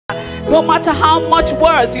No matter how much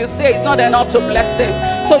words you say, it's not enough to bless him.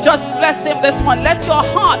 So just bless him this morning. Let your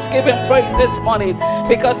heart give him praise this morning,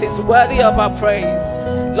 because he's worthy of our praise.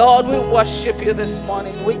 Lord, we worship you this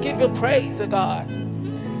morning. We give you praise, O God,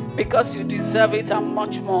 because you deserve it and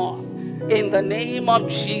much more. In the name of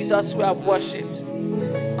Jesus, we have worshipped.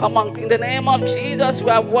 Come on, in the name of Jesus, we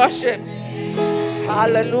have worshipped.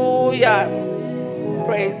 Hallelujah.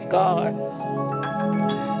 Praise God.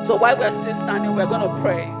 So while we're still standing, we're going to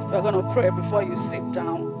pray. We're going to pray before you sit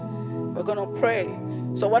down. We're going to pray.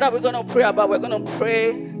 So what are we going to pray about? We're going to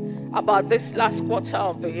pray about this last quarter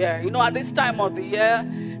of the year. You know, at this time of the year,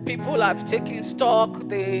 people have taken stock.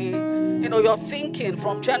 You're thinking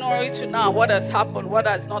from January to now, what has happened, what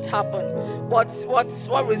has not happened, what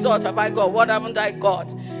result have I got, what haven't I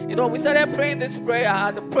got? You know, we started praying this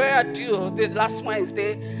prayer, the prayer due the last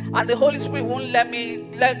Wednesday, and the Holy Spirit won't let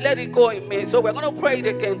it go in me. So we're going to pray it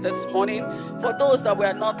again this morning for those that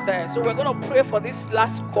were not there. So we're going to pray for this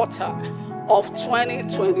last quarter of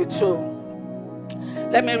 2022.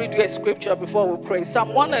 Let me read you a scripture before we pray.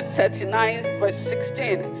 Psalm 139 verse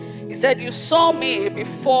 16. He said, you saw me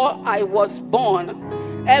before I was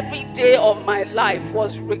born. Every day of my life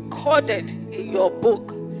was recorded in your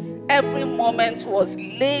book. Every moment was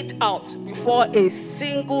laid out before a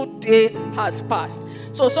single day has passed.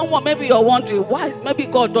 So someone, maybe you're wondering, why? Maybe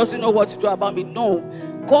God doesn't know what to do about me. No.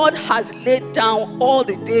 God has laid down all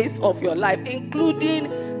the days of your life, including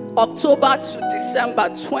October to December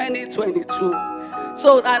 2022.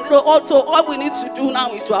 So, and also all we need to do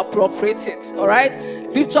now is to appropriate it. All right,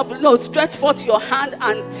 lift up, stretch forth your hand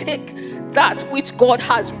and take that which God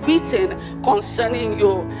has written concerning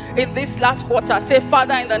you in this last quarter. Say,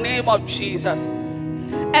 Father, in the name of Jesus,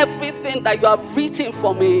 everything that you have written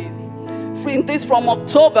for me, from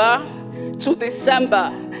October to December,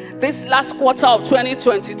 this last quarter of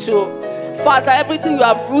 2022, Father, everything you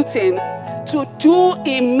have written to do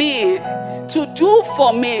in me, to do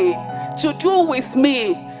for me, to do with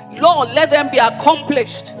me, Lord, let them be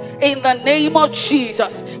accomplished in the name of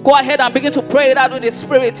Jesus. Go ahead and begin to pray it out with the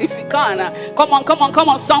Spirit if you can. Come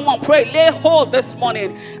on, someone pray. Lay hold this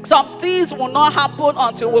morning. Some things will not happen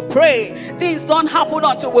until we pray. Things don't happen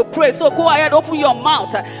until we pray. So go ahead, open your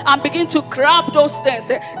mouth and begin to grab those things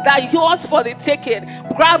that are yours for the taking.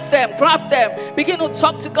 Grab them. Begin to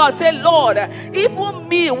talk to God. Say, Lord, even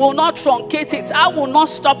me will not truncate it. I will not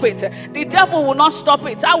stop it. The devil will not stop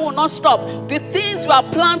it. I will not stop. The things you are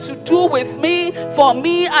planned to do with me, for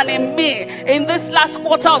me, and in me in this last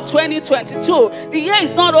quarter of 2022. The year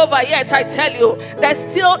is not over yet. I tell you, there's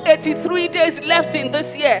still 83 days left in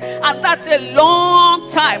this year, and that's a long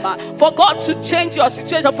time for God to change your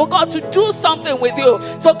situation, for God to do something with you,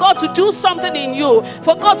 for God to do something in you,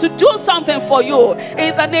 for God to do something for you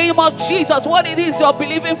in the name of Jesus. What it is you're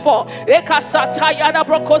believing for.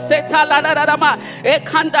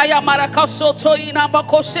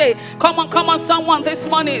 Come on, someone this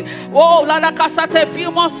morning. Oh, a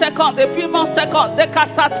few more seconds. In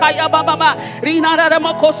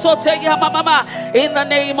the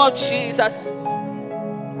name of Jesus.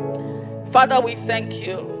 Father, we thank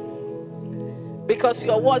you because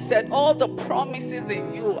your word said all the promises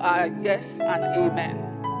in you are yes and amen.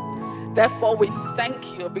 Therefore, we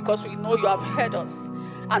thank you because we know you have heard us,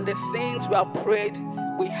 and the things we have prayed,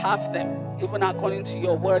 we have them, even according to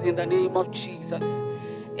your word, in the name of Jesus.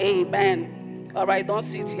 Amen. All right, don't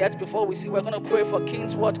sit yet. Before we see, we're going to pray for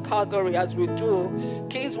Kingsword Calgary as we do.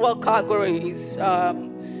 Kingsword Calgary is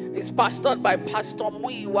pastored by Pastor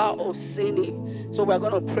Muiwa Oseni. So we're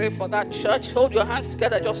going to pray for that church. Hold your hands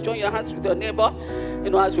together. Just join your hands with your neighbor,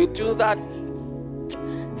 as we do that.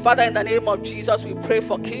 Father, in the name of Jesus, we pray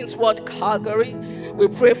for Kingsword Calgary. We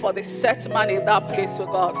pray for the set man in that place, oh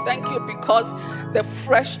God. Thank you because the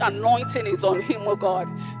fresh anointing is on him, oh God.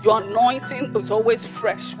 Your anointing is always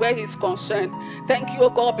fresh where he's concerned. Thank you, oh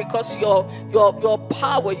God, because your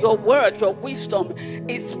power, your word, your wisdom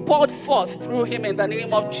is poured forth through him in the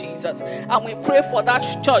name of Jesus. And we pray for that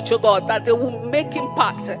church, oh God, that they will make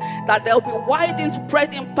impact, that there will be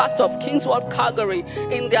widespread impact of Kingsword Calgary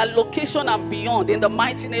in their location and beyond, in the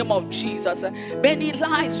mighty name of Jesus. Many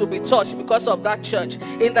lives will be touched because of that church.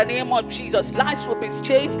 In the name of Jesus, lives will be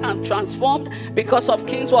changed and transformed because of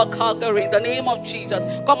Kingsword Calgary. In the name of Jesus.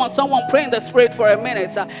 Come on, someone pray in the Spirit for a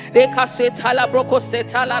minute. In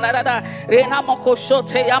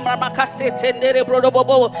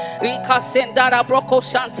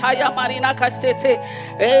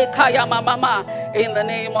the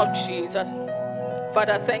name of Jesus.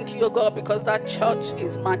 Father, thank you, God, because that church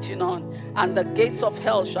is marching on, and the gates of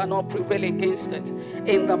hell shall not prevail against it.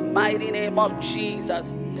 In the mighty name of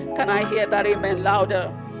Jesus. Can I hear that amen louder?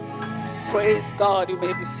 Praise God. You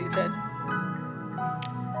may be seated.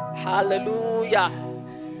 Hallelujah.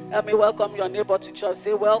 Let me welcome your neighbor to church.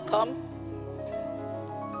 Say welcome.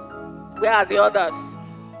 Where are the others?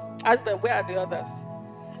 Ask them, where are the others?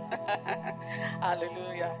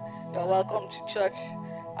 Hallelujah. You're welcome to church.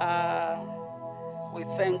 We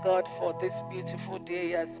thank God for this beautiful day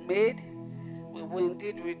He has made. We will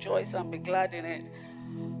indeed rejoice and be glad in it.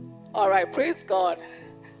 All right, praise God.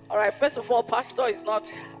 All right, first of all, Pastor is not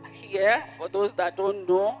here. For those that don't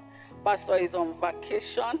know, Pastor is on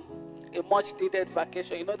vacation, a much-needed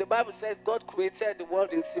vacation. You know, the Bible says God created the world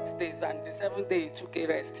in 6 days, and the 7th day He took a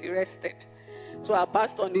rest. He rested. So our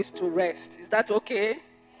pastor needs to rest. Is that okay?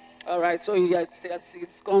 All right, so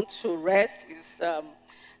he's gone to rest. I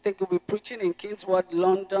think he'll be preaching in Kingswood,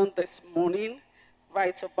 London this morning,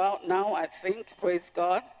 right about now, I think. Praise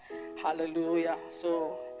God. Hallelujah.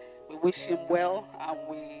 So we wish him well, and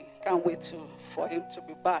we can't wait for him to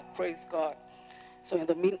be back. Praise God. So in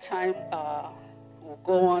the meantime, we'll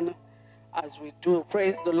go on as we do.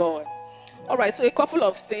 Praise the Lord. All right, so a couple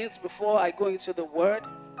of things before I go into the word.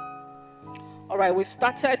 All right, we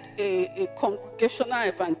started a congregational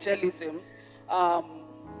evangelism. All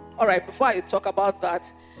right, before I talk about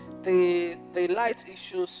that, the light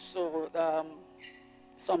issues, so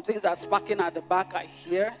some things are sparking at the back I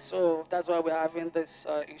hear, so that's why we're having this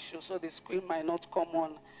issue. So the screen might not come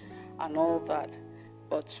on and all that,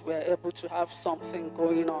 but we're able to have something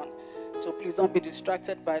going on. So please don't be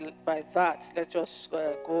distracted by that. Let's just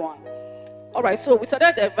go on. All right, so we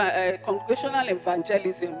started congregational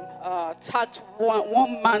evangelism, tagged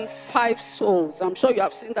one man, 5 souls. I'm sure you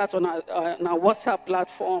have seen that on our WhatsApp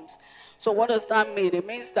platforms. So what does that mean? It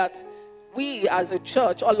means that we as a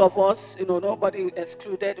church, all of us, you know, nobody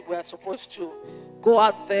excluded, we are supposed to go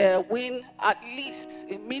out there, win at least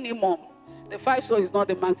a minimum. The 5 souls is not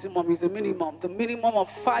the maximum, it's the minimum. The minimum of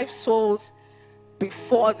 5 souls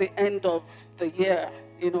before the end of the year,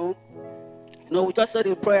 you know. No, we just said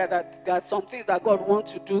in prayer that there are some things that God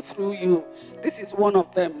wants to do through you. This is one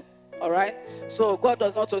of them, all right? So God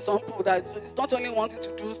does not, so some people that it's not only wanting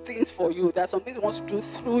to do things for you, there are some things He wants to do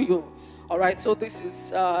through you, all right? So this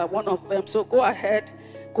is one of them. So go ahead,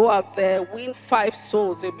 go out there, win 5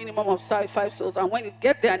 souls, a minimum of 5 souls. And when you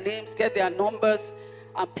get their names, get their numbers,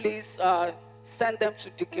 and please send them to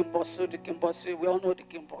Deacon Bosu. We all know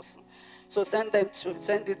Deacon Bosu. So send it to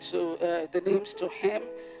the names to him.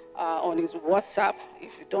 On his WhatsApp.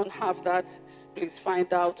 If you don't have that, please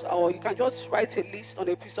find out, or you can just write a list on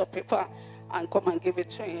a piece of paper and come and give it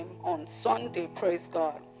to him on Sunday. Praise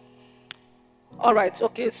God. All right,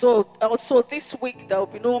 okay, so also this week there will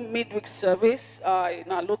be no midweek service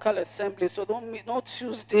in our local assembly, so no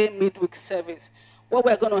Tuesday midweek service. What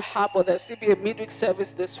we're going to have, or there'll still be a midweek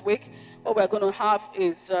service this week, what we're going to have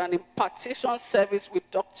is an impartation service with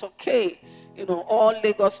Dr. K. You know, all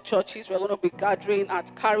Lagos churches, we're going to be gathering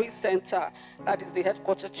at Carey Center. That is the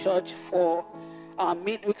headquarters church for our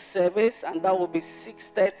midweek service, and that will be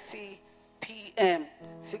 6:30 p.m.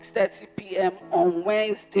 6:30 p.m. on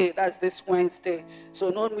Wednesday. That's this Wednesday.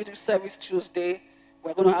 So no midweek service Tuesday.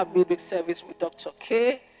 We're going to have midweek service with Dr.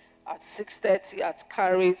 K at 6:30 at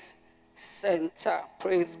Carey Center.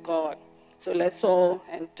 Praise God. So let's all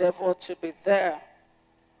endeavor to be there.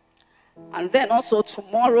 And then also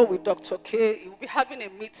tomorrow with Dr. K, he'll be having a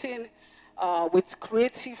meeting with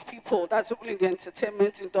creative people. That's people in the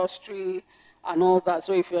entertainment industry and all that.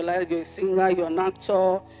 So if you're a singer, you're an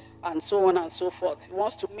actor, and so on and so forth. He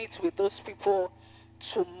wants to meet with those people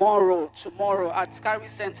tomorrow at Carey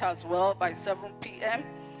Center as well by 7 p.m.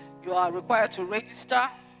 You are required to register.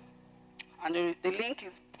 And the link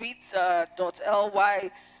is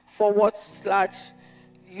bit.ly/You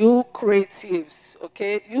Creatives,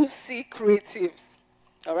 okay? UC Creatives,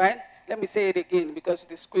 all right? Let me say it again because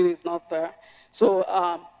the screen is not there. So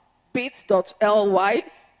bit.ly/UC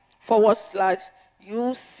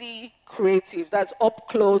Creatives. That's up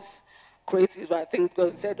close creatives, I think,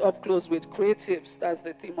 because it said up close with creatives. That's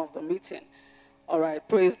the theme of the meeting. All right,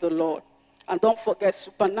 praise the Lord. And don't forget,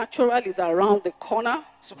 Supernatural is around the corner.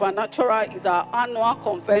 Supernatural is our annual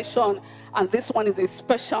convention, and this one is a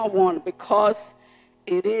special one because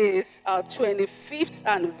it is our 25th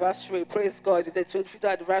anniversary. Praise God. It's the 25th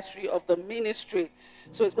anniversary of the ministry.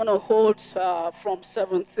 So it's going to hold from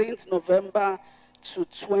 17th November to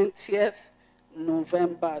 20th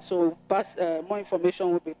November. So more information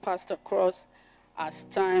will be passed across as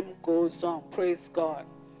time goes on. Praise God.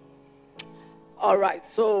 All right.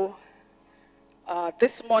 So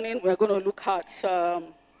this morning we're going to look at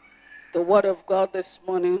the Word of God this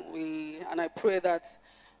morning. And I pray that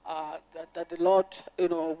that the Lord,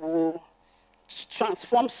 will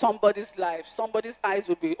transform somebody's life. Somebody's eyes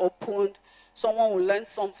will be opened. Someone will learn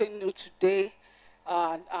something new today.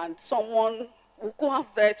 And someone will go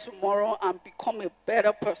out there tomorrow and become a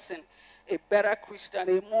better person, a better Christian,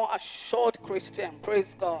 a more assured Christian.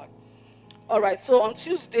 Praise God. All right, so on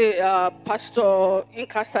Tuesday, Pastor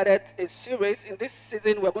Inka started a series. In this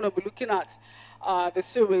season, we're going to be looking at the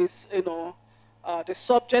series, the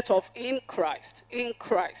subject of in Christ,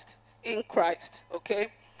 okay?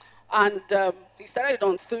 And he started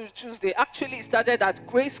on Tuesday. Actually, he started at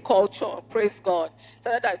Grace Culture, praise God.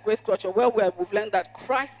 Started at Grace Culture, where we've learned that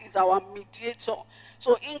Christ is our mediator.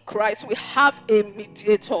 So in Christ, we have a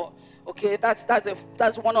mediator, okay? That's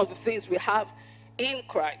one of the things we have in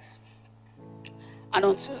Christ. And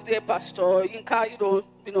on Tuesday, Pastor Yinka,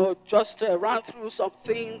 just ran through some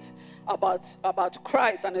things about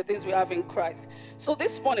Christ and the things we have in Christ. So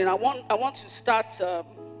this morning, I want to start.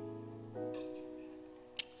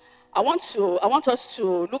 I want us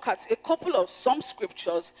to look at a couple of some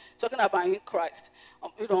scriptures talking about in Christ.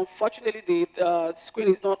 Unfortunately, the screen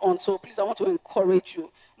is not on, so please, I want to encourage you.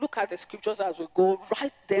 Look at the scriptures as we go.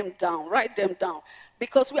 Write them down.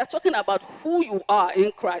 Because we are talking about who you are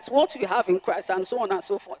in Christ, what you have in Christ, and so on and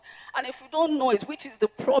so forth. And if you don't know it, which is the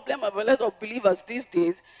problem of a lot of believers these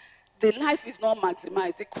days, the life is not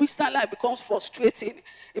maximized. The Christian life becomes frustrating.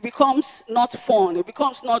 It becomes not fun. It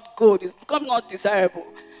becomes not good. It becomes not desirable.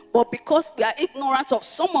 But because we are ignorant of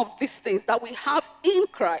some of these things that we have in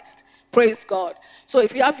Christ, praise God. So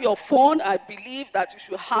if you have your phone, I believe that you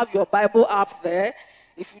should have your Bible app there.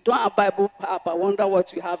 If you don't have Bible app, I wonder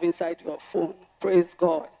what you have inside your phone. Praise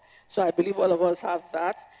God. So I believe all of us have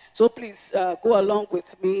that. So please go along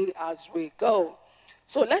with me as we go.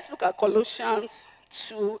 So let's look at Colossians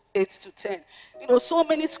 2:8-10. So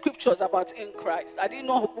many scriptures about in Christ. I didn't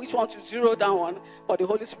know which one to zero down on, but the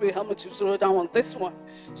Holy Spirit helped me to zero down on this one.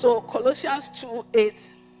 So Colossians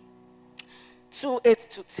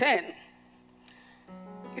 2:8-10.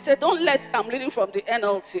 He said, I'm reading from the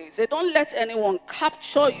NLT. He said, don't let anyone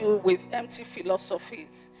capture you with empty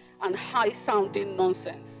philosophies and high-sounding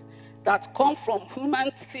nonsense that come from human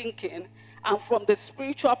thinking and from the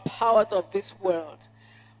spiritual powers of this world,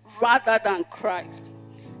 rather than Christ.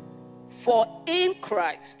 For in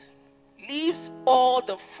Christ lives all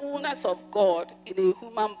the fullness of God in a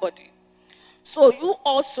human body. So you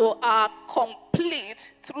also are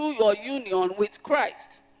complete through your union with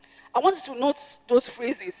Christ. I want you to note those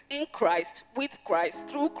phrases: in Christ, with Christ,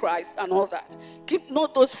 through Christ, and all that.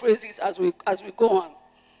 Note those phrases as we go on.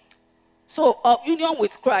 So, union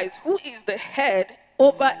with Christ, who is the head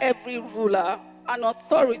over every ruler and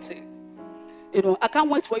authority. I can't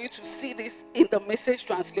wait for you to see this in the Message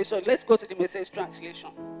translation. Let's go to the Message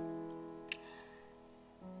translation.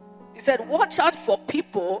 He said, watch out for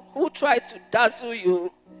people who try to dazzle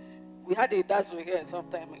you. We had a dazzle here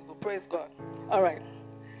sometime ago. Praise God. All right.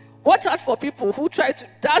 Watch out for people who try to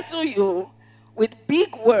dazzle you with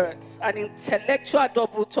big words and intellectual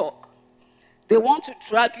double talk. They want to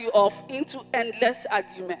drag you off into endless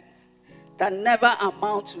arguments that never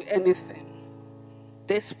amount to anything.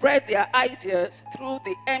 They spread their ideas through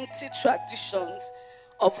the empty traditions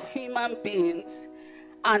of human beings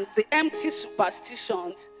and the empty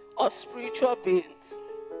superstitions of spiritual beings.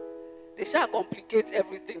 They shall complicate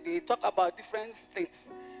everything. They talk about different things.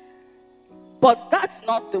 But that's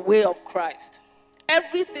not the way of Christ.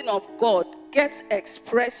 Everything of God gets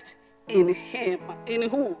expressed in Him. In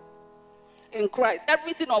who? In Christ.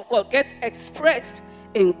 Everything of God gets expressed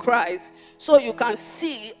in Christ, so you can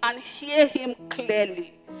see and hear Him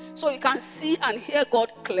clearly. So you can see and hear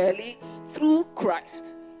God clearly through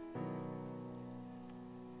Christ.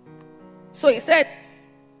 So he said,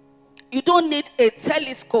 you don't need a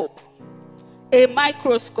telescope, a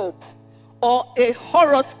microscope, or a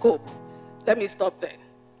horoscope. Let me stop there.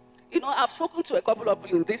 I've spoken to a couple of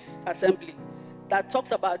people in this assembly that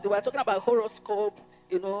they were talking about horoscope.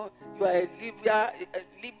 You are a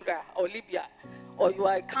Libra or Libya, or you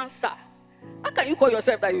are a Cancer. How can you call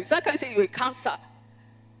yourself that? How can you say you're a Cancer?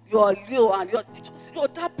 You're Leo, and you're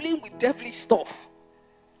dabbling with devilish stuff.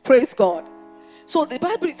 Praise God. So the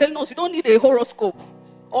Bible is telling us you don't need a horoscope,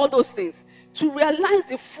 all those things, to realize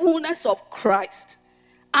the fullness of Christ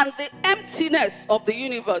and the emptiness of the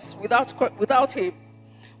universe without Him.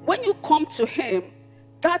 When you come to Him,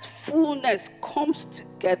 that fullness comes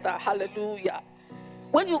together. Hallelujah.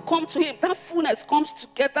 When you come to Him, that fullness comes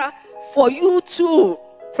together for you too.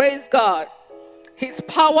 Praise God. His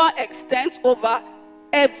power extends over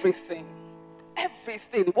everything.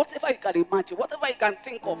 Everything. Whatever you can imagine, whatever you can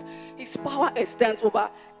think of, His power extends over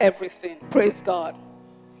everything. Praise God.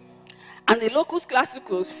 And the Locus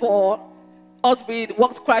Classicus for us being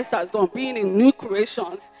what Christ has done, being in new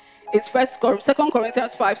creations, is 2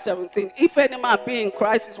 Corinthians 5:17. If any man be in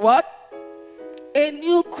Christ is what? A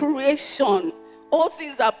new creation. All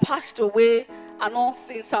things are passed away and all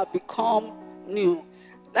things have become new.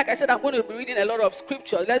 Like I said, I'm going to be reading a lot of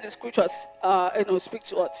scripture. Let the scriptures speak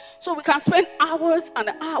to us. So we can spend hours and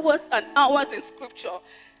hours and hours in scripture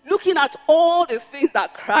looking at all the things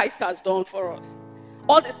that Christ has done for us.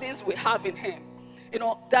 All the things we have in him. You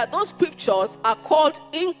know, that those scriptures are called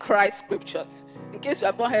in Christ scriptures. In case you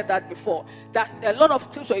have not heard that before. That a lot of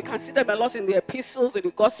scripture, you can see them a lot in the epistles, in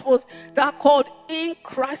the gospels. They are called in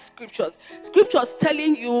Christ scriptures. Scriptures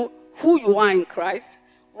telling you who you are in Christ,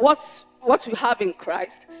 what you have in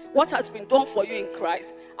Christ, what has been done for you in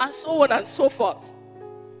Christ, and so on and so forth.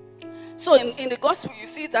 So in the gospel, you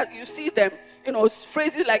see them,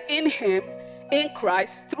 phrases like in him, in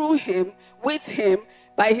Christ, through him, with him,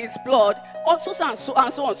 by his blood, also and so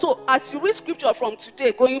on. So as you read scripture from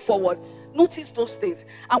today going forward, notice those things.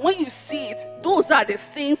 And when you see it, those are the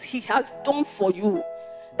things he has done for you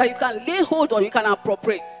that you can lay hold on, you can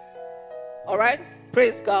appropriate. All right?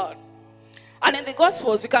 Praise God. And in the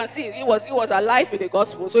Gospels, you can see he was alive in the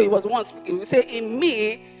Gospel. So he was one speaking. We say, in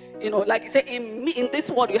me, like he said, in me, in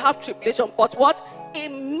this world you have tribulation. But what?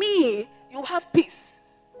 In me, you have peace.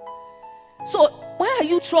 So why are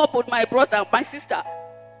you troubled, my brother, my sister?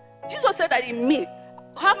 Jesus said that in me.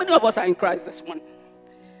 How many of us are in Christ this morning?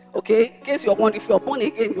 Okay, in case you're wondering, if you're born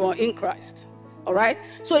again, you are in Christ. All right?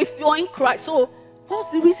 So if you're in Christ, so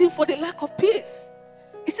what's the reason for the lack of peace?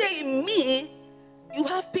 He said, in me, you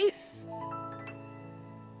have peace.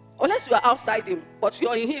 Unless you are outside him, but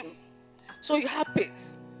you're in him. So you have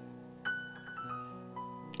peace.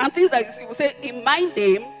 And things like you will say, in my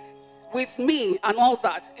name, with me, and all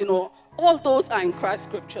that, all those are in Christ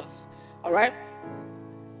scriptures. All right?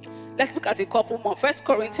 Let's look at a couple more. 1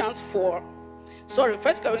 Corinthians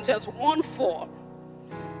 1:4.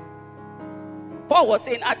 Paul was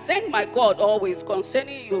saying, I thank my God always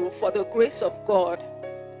concerning you for the grace of God,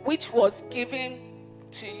 which was given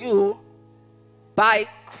to you by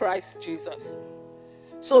Christ Jesus.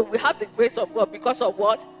 So we have the grace of God because of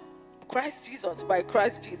what? Christ Jesus, by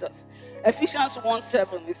Christ Jesus. Ephesians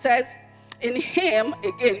 1:7, it says, in him,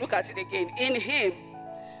 again, look at it again, in him.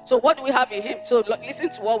 So what do we have in him? So listen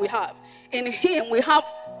to what we have. In him we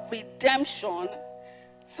have redemption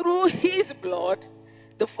through his blood,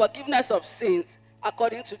 the forgiveness of sins,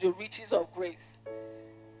 according to the riches of grace.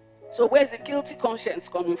 So where's the guilty conscience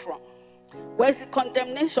coming from? Where's the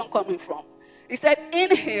condemnation coming from? He said,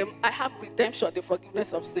 in him I have redemption, the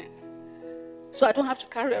forgiveness of sins. So I don't have to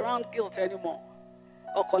carry around guilt anymore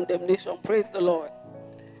or condemnation. Praise the Lord.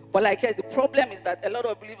 But like the problem is that a lot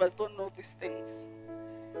of believers don't know these things.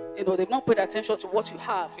 They've not paid attention to what you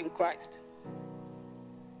have in Christ.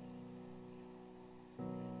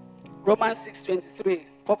 Romans 6:23,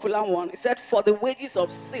 popular one. It said, for the wages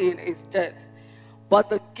of sin is death, but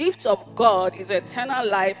the gift of God is eternal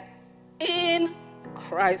life in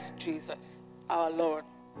Christ Jesus, our Lord.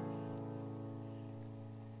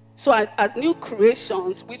 So as new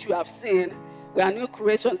creations, which we have seen, we are new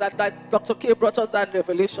creations, that Dr. K brought us that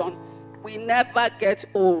revelation. We never get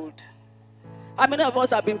old. How many of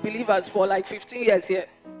us have been believers for like 15 years here?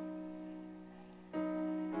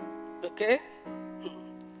 Okay?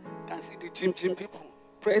 Can see the gym people.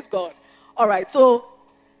 Praise God. All right, so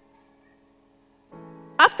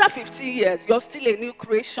after 15 years, you're still a new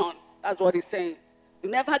creation. That's what he's saying. You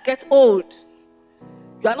never get old.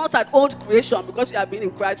 You are not an old creation because you have been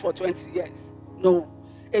in Christ for 20 years. No.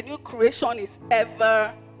 A new creation is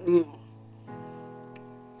ever new.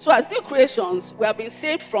 So as new creations, we have been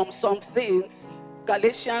saved from some things.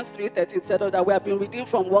 Galatians 3:13 said that we have been redeemed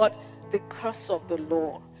from what? The curse of the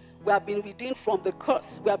law. We have been redeemed from the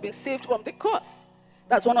curse. We have been saved from the curse.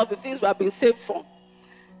 That's one of the things we have been saved from.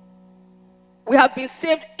 We have been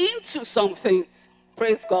saved into some things.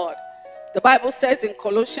 Praise God. The Bible says in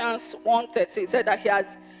Colossians 1:13, it said that he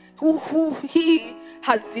has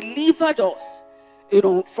delivered us,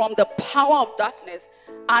 from the power of darkness,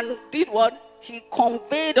 and did what? He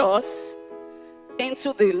conveyed us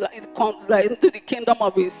into the kingdom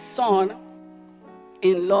of his Son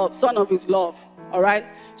in love, Son of his love. All right?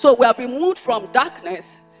 So we have been moved from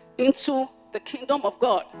darkness into the kingdom of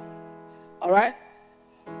God. All right?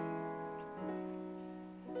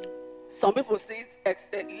 Some people still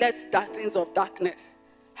let things of darkness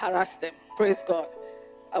harass them. Praise God.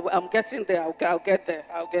 I'm getting there. I'll get there.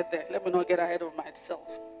 Let me not get ahead of myself.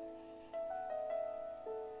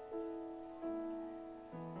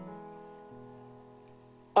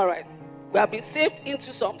 All right. We have been saved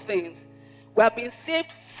into some things. We have been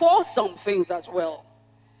saved for some things as well.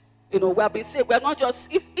 You know, we have been saved. We are not just,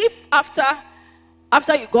 if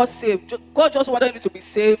after you got saved, God just wanted you to be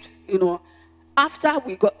saved, you know, after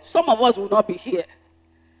we got, some of us will not be here.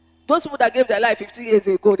 Those people that gave their life 50 years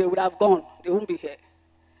ago, they would have gone. They won't be here.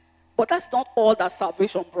 But that's not all that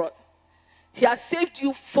salvation brought. He has saved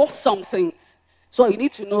you for some things. So you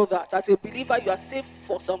need to know that. As a believer, you are saved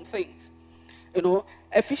for some things. You know,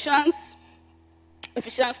 Ephesians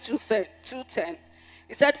 2:10.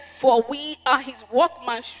 He said, for we are his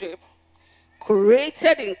workmanship,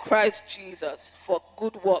 created in Christ Jesus for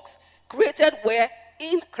good works. Created where?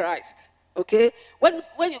 In Christ. Okay? When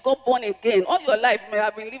you got born again, all your life you may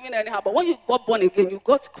have been living anyhow, but when you got born again, you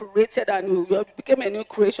got created anew. You became a new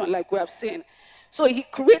creation like we have seen. So he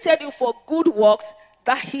created you for good works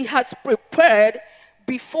that he has prepared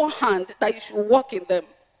beforehand that you should walk in them.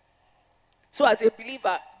 So as a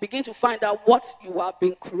believer, begin to find out what you are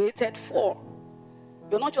being created for.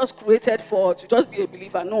 You're not just created to just be a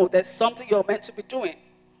believer. No, there's something you're meant to be doing.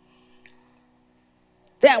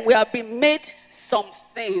 Then we have been made some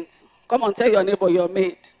things. Come on, tell your neighbor you're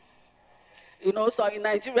made. You know, so in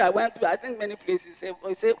Nigeria, I went to, I think many places, say,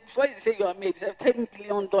 before you say you're made, you say $10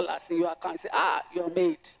 million in your account. You say, you're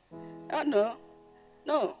made. Oh,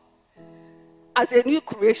 no. As a new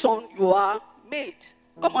creation, you are made.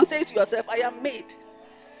 Come on, say it to yourself, I am made.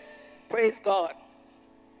 Praise God.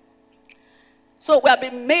 So we have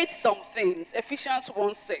been made some things. Ephesians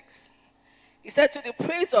 1:6. He said, to the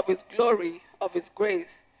praise of his glory, of his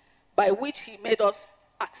grace, by which he made us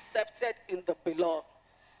accepted in the beloved.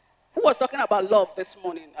 Who was talking about love this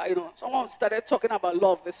morning? You know, someone started talking about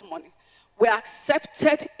love this morning. We're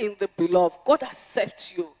accepted in the beloved. God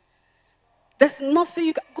accepts you. There's nothing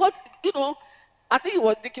you can, God, you know, I think it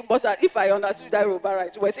was Dickie Bossa, if I understood that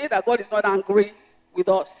right, we're saying that God is not angry with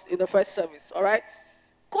us in the first service, all right?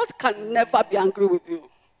 God can never be angry with you.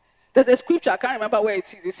 There's a scripture, I can't remember where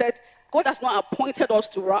it is. It said, God has not appointed us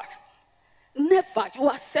to wrath. Never. You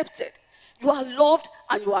are accepted. You are loved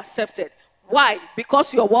and you are accepted. Why?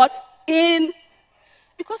 Because you're what?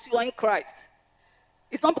 Because you are in Christ.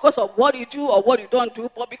 It's not because of what you do or what you don't do,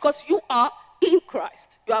 but because you are in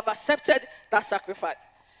Christ. You have accepted that sacrifice.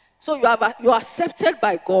 So you are accepted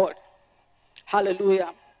by God.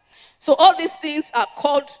 Hallelujah. So all these things are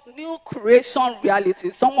called new creation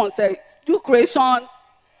realities. Someone said, new creation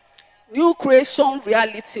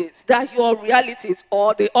realities. They are your realities,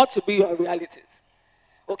 or they ought to be your realities.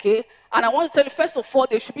 Okay? And I want to tell you, first of all,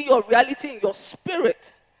 they should be your reality in your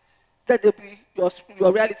spirit. That they be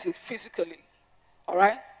your reality physically. All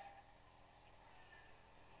right?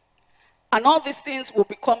 And all these things will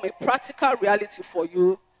become a practical reality for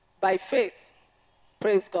you by faith.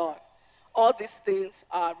 Praise God. All these things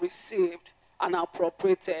are received and are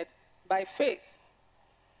appropriated by faith.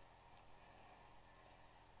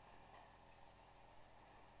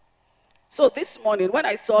 So this morning, when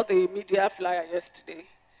I saw the media flyer yesterday,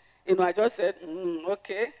 you know, I just said,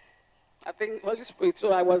 okay. I think Holy Spirit,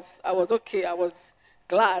 so I was okay. I was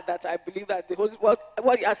glad that I believe that the Holy Spirit,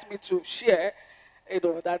 what he asked me to share, you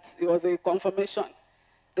know, that it was a confirmation.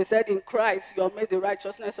 They said in Christ, you are made the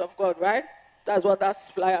righteousness of God, right? That's what that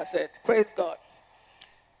flyer said. Praise God.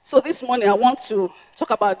 So this morning, I want to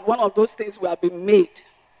talk about one of those things we have been made.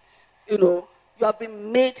 You know, you have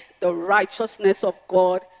been made the righteousness of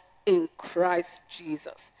God in Christ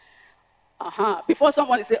Jesus. Before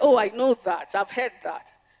someone say, oh, I know that, I've heard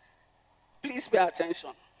that. Please pay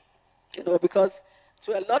attention. You know, because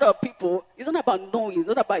to a lot of people, it's not about knowing, it's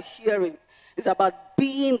not about hearing. It's about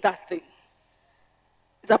being that thing.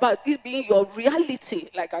 It's about it being your reality,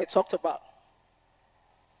 like I talked about.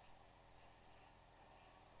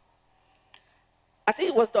 I think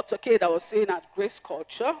it was Dr. K that was saying at Grace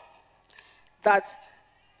Culture that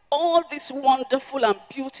all these wonderful and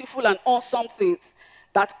beautiful and awesome things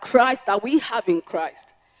that we have in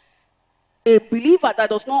Christ, a believer that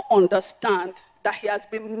does not understand that he has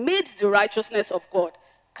been made the righteousness of God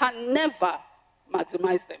can never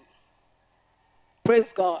maximize them.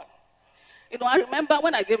 Praise God. You know, I remember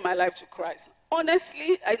when I gave my life to Christ,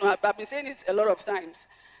 honestly, I've been saying it a lot of times,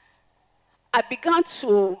 I began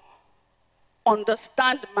to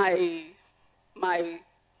understand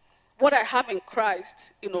what I have in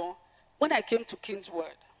Christ, you know, when I came to King's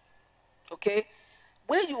Word. Okay?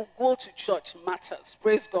 Where you go to church matters.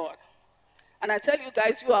 Praise God. And I tell you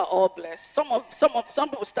guys, you are all blessed. Some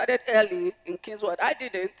people started early in King's Word. I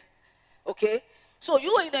didn't. Okay? So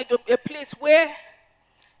you are in a place where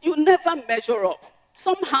you never measure up.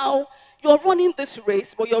 Somehow you're running this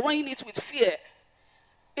race, but you're running it with fear.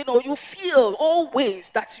 You know, you feel always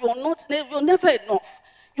that you're never enough.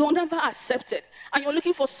 You're never accepted. And you're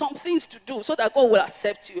looking for some things to do so that God will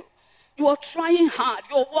accept you. You're trying hard,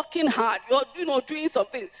 you're working hard, you're doing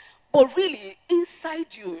something, but really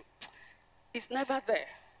inside you, it's never there.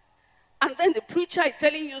 And then the preacher is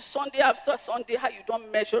telling you Sunday after Sunday how you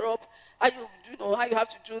don't measure up, how how you have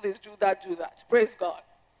to do this, do that, do that. Praise God.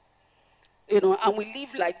 And we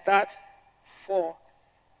live like that for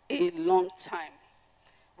a long time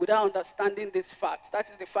without understanding this fact. That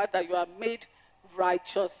is the fact that you are made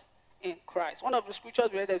righteous in Christ. One of the scriptures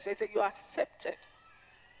we read says you are accepted.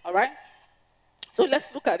 All right? So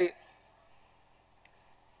let's look at it.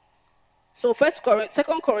 So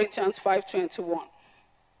 2 Corinthians 5:21.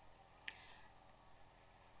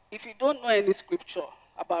 If you don't know any scripture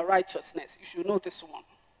about righteousness, you should know this one.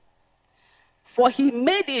 For he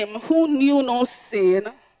made him who knew no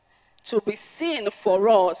sin to be sin for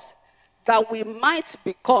us, that we might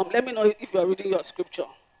become, let me know if you are reading your scripture.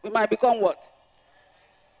 We might become what?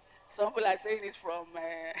 Some people are saying it from,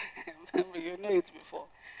 you know it before.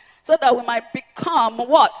 So that we might become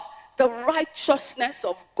what? The righteousness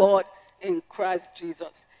of God in Christ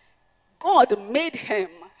Jesus. God made him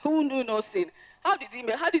who knew no sin. How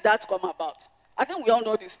did that come about? I think we all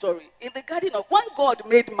know this story. In the garden of, when God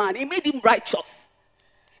made man, he made him righteous.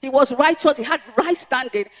 He was righteous, he had right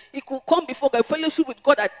standing. He could come before God, fellowship with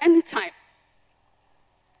God at any time.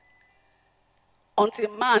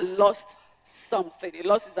 Until man lost something. He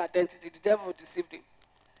lost his identity. The devil deceived him.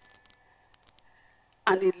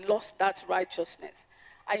 And he lost that righteousness.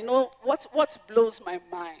 I know what blows my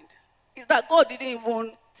mind is that God didn't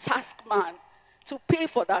even task man to pay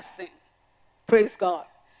for that sin. Praise God.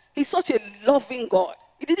 He's such a loving God.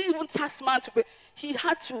 He didn't even task man to pay. He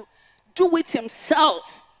had to do it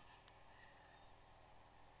himself.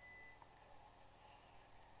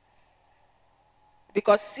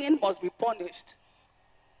 Because sin must be punished.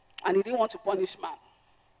 And he didn't want to punish man.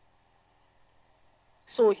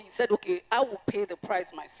 So he said, okay, I will pay the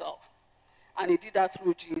price myself. And he did that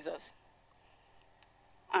through Jesus.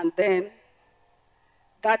 And then,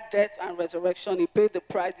 that death and resurrection, he paid the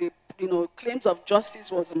price. Claims of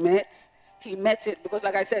justice was met. He met it. Because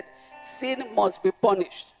like I said, sin must be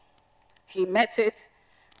punished. He met it.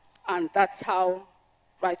 And that's how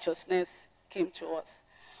righteousness came to us.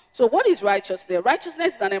 So what is righteousness?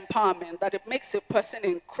 Righteousness is an empowerment that it makes a person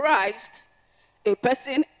in Christ, a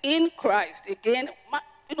person in Christ. Again,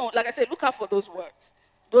 like I said, look out for those words,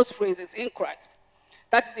 those phrases, in Christ.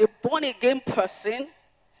 That is a born-again person,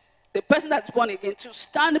 the person that's born again, to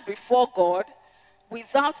stand before God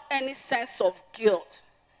without any sense of guilt,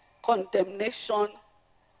 condemnation,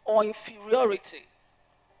 or inferiority.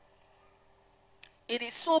 It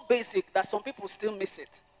is so basic that some people still miss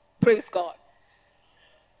it. Praise God.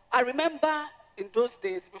 I remember in those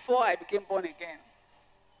days, before I became born again,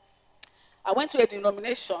 I went to a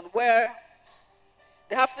denomination where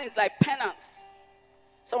they have things like penance.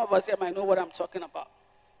 Some of us here might know what I'm talking about.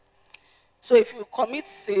 So if you commit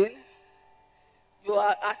sin,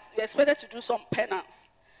 you're expected to do some penance.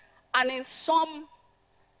 And in some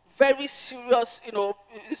very serious,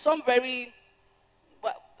 in some very,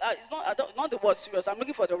 it's not the word serious, I'm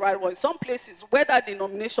looking for the right word. In some places where that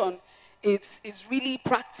denomination is really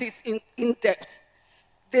practiced in depth,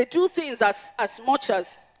 they do things as much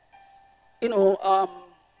as,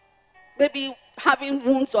 maybe having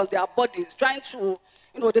wounds on their bodies, trying to,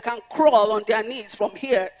 they can crawl on their knees from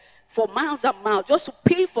here for miles and miles just to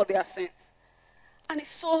pay for their sins. And it's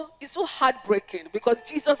so heartbreaking because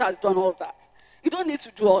Jesus has done all that. You don't need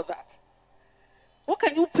to do all that. What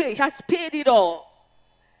can you pay? He has paid it all.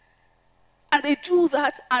 And they do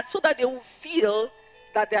that and so that they will feel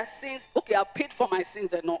that their sins, okay, I've paid for my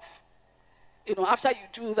sins enough. After you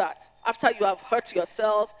do that, after you have hurt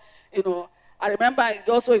yourself, I remember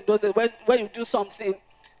also in those days when you do something,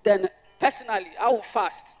 then personally, I will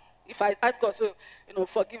fast. If I ask God,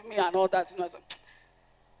 forgive me and all that,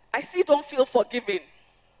 I still don't feel forgiven.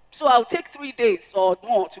 So I'll take 3 days or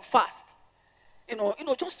more to fast.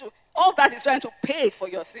 Just to, all that is trying to pay for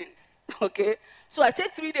your sins. Okay? So I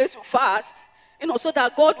take 3 days to fast, so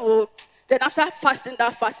that God will, then after fasting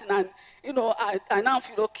and, I now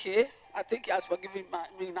feel okay. I think he has forgiven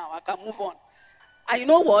me now. I can move on. And you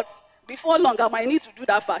know what? Before long, I might need to do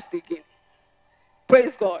that fast again.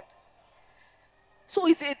 Praise God. So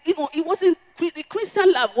he said, it wasn't, the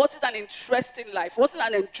Christian life wasn't an interesting life, wasn't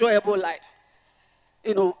an enjoyable life.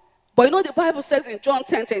 But the Bible says in John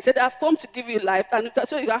 10:10, it said, I've come to give you life, and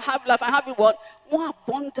so you can have life and have it what? More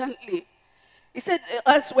abundantly. He said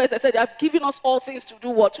elsewhere, I said, I've given us all things to do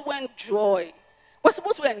what? To enjoy. We're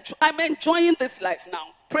supposed to enjoy. I'm enjoying this life now.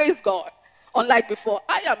 Praise God. Unlike before,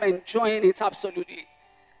 I am enjoying it absolutely.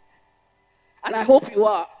 And I hope you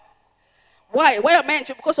are. Why? Why am I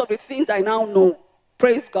enjoying? Because of the things I now know.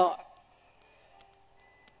 Praise God.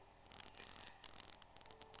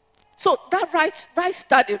 So that right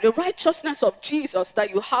standing, the righteousness of Jesus that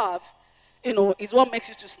you have, is what makes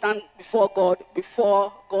you to stand before God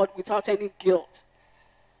without any guilt.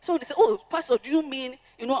 So they say, oh, Pastor, do you mean,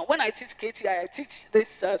 when I teach KTI, I teach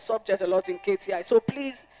this subject a lot in KTI. So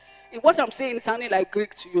please, if what I'm saying is sounding like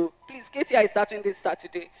Greek to you, please, KTI is starting this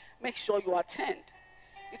Saturday. Make sure you attend.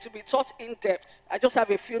 It will be taught in depth. I just have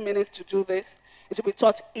a few minutes to do this. It will be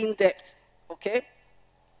taught in depth, okay?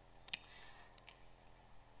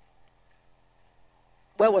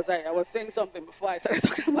 Where was I? I was saying something before I started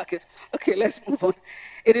talking about it. Okay, let's move on.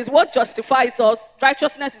 It is what justifies us.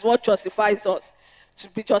 Righteousness is what justifies us. To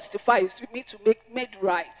be justified is to make made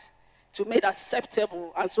right, to made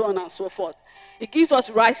acceptable, and so on and so forth. It gives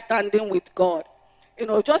us right standing with God.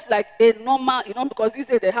 Just like a normal, because these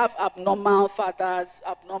days they have abnormal fathers,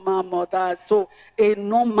 abnormal mothers. So a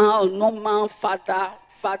normal father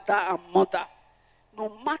and mother,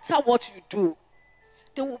 no matter what you do,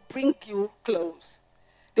 they will bring you close.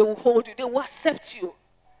 They will hold you. They will accept you.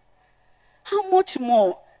 How much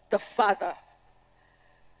more the Father?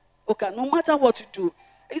 Okay, no matter what you do.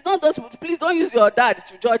 It's not those, please don't use your dad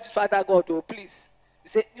to judge Father God, though, please. You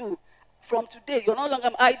say, from today, you're no longer,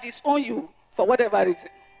 I disown you for whatever reason.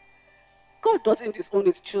 God doesn't disown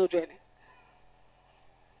his children.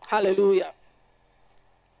 Hallelujah.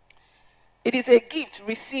 It is a gift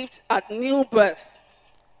received at new birth.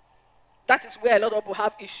 That is where a lot of people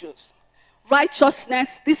have issues.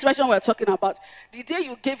 Righteousness, this righteousness we're talking about, the day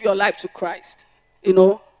you gave your life to Christ, I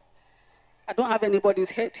don't have anybody's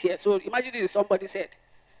head here, so imagine it is somebody's head.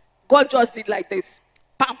 God just did like this,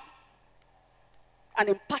 bam, and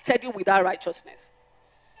imparted you with that righteousness.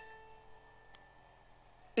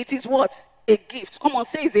 It is what? A gift. Come on,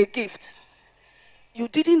 say it's a gift. You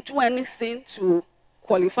didn't do anything to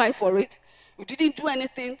qualify for it. You didn't do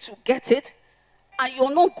anything to get it, and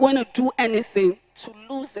you're not going to do anything to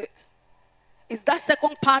lose it. It's that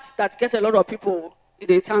second part that gets a lot of people in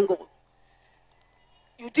a tangle.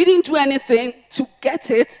 You didn't do anything to get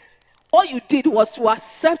it. All you did was to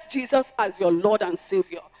accept Jesus as your Lord and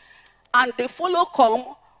Savior. And the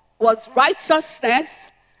follow-come was righteousness,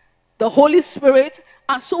 the Holy Spirit,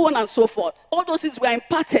 and so on and so forth. All those things were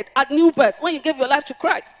imparted at new birth when you gave your life to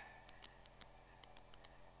Christ.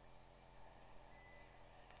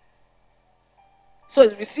 So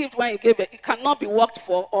it's received when you gave it. It cannot be worked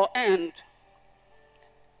for or earned.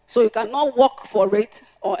 So you cannot work for it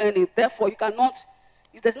or earn it. Therefore, you cannot,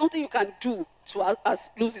 there's nothing you can do to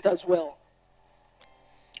lose it as well.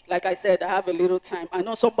 Like I said, I have a little time. I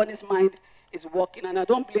know somebody's mind is working, and I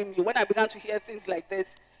don't blame you. When I began to hear things like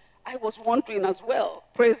this, I was wondering as well.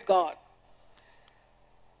 Praise God.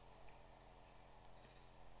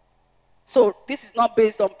 So this is not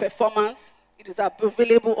based on performance. It is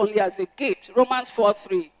available only as a gift. Romans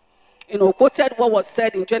 4:3. Quoted what was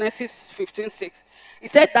said in Genesis 15:6. He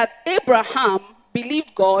said that Abraham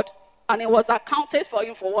believed God, and it was accounted for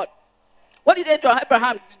him for what? What did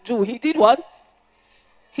Abraham do? He did what?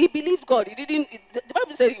 He believed God. The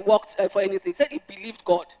Bible said he worked for anything. It said he believed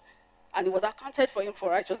God, and it was accounted for him for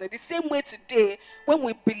righteousness. The same way today, when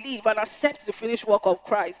we believe and accept the finished work of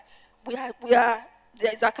Christ,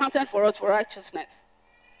 it's accounted for us for righteousness.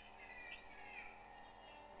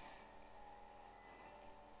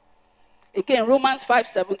 Again, Romans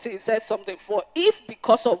 5:17 says something. For if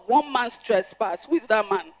because of one man's trespass, who is that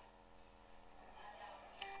man?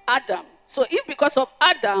 Adam. So if because of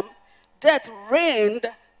Adam, death reigned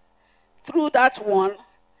through that one,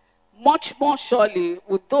 much more surely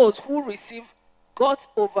with those who receive God's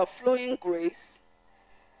overflowing grace,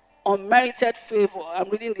 unmerited favor. I'm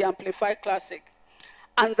reading the Amplified Classic.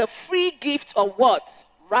 And the free gift of what?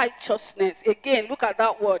 Righteousness. Again, look at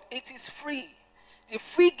that word. It is free. The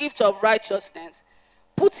free gift of righteousness,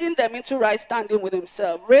 putting them into right standing with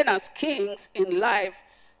himself, reign as kings in life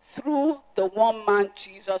through the one man,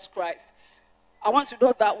 Jesus Christ. I want to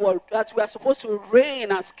know that word, that we are supposed to reign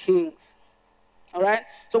as kings. All right?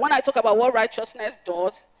 So when I talk about what righteousness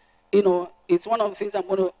does, it's one of the things I'm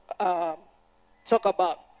going to talk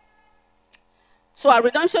about. So our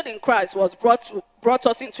redemption in Christ was brought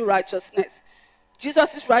us into righteousness.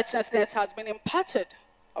 Jesus' righteousness has been imparted.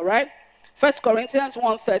 All right? 1 Corinthians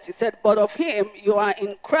 1:30 said, but of him you are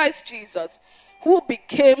in Christ Jesus, who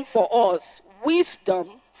became for us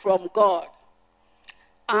wisdom from God,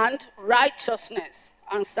 and righteousness,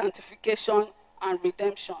 and sanctification, and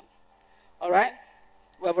redemption. All right?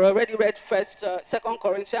 We have already read 2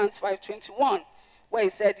 Corinthians 5:21, where he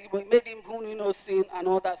said, we made him who knew no sin, and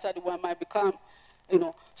all that, so that one might become,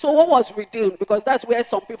 So what was redeemed? Because that's where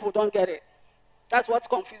some people don't get it. That's what's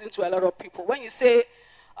confusing to a lot of people. When you say,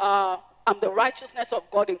 I'm the righteousness of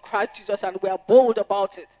God in Christ Jesus, and we are bold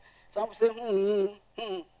about it. Some say,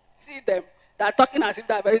 See them. They're talking as if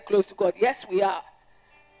they're very close to God. Yes, we are.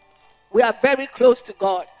 We are very close to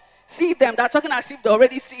God. See them. They're talking as if they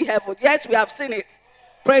already see heaven. Yes, we have seen it.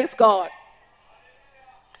 Praise God.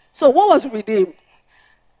 So what was redeemed?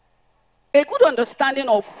 A good understanding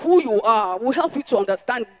of who you are will help you to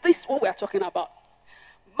understand this, what we are talking about.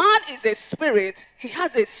 Man is a spirit. He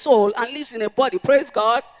has a soul and lives in a body. Praise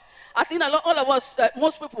God. I think all of us,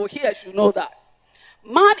 most people here should know that.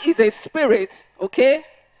 Man is a spirit, okay?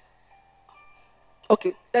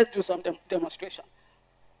 Okay, let's do some demonstration.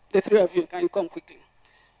 The three of you, can you come quickly?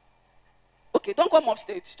 Okay, don't come up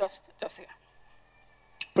stage, just here.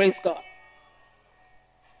 Praise God.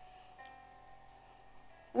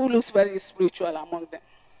 Who looks very spiritual among them?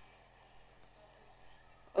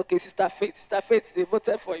 Okay, Sister Faith. Sister Faith, they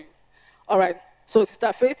voted for you. All right, so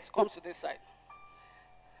Sister Faith comes to this side.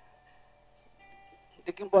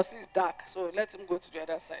 The Kimbosi is dark, so let him go to the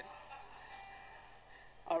other side.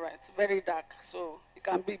 All right, very dark, so it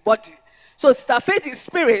can be body. So Sister Faith is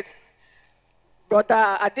spirit,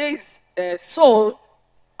 Brother Ade is soul,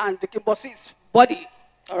 and the Kimbosi is body.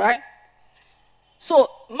 All right? So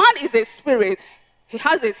man is a spirit, he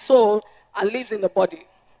has a soul, and lives in the body.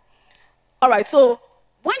 All right, so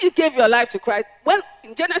when you gave your life to Christ, when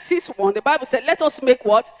in Genesis 1, the Bible said, let us make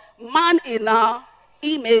what? Man in our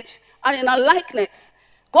image and in our likeness.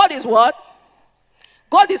 God is what?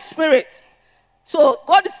 God is spirit. So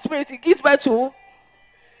God is spirit, he gives birth to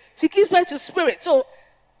spirit. So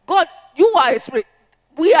God, you are a spirit.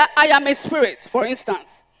 I am a spirit, for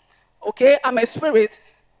instance. Okay, I'm a spirit.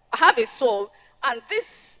 I have a soul. And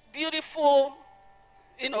this beautiful,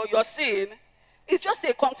 you're seeing, is just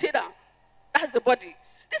a container. That's the body.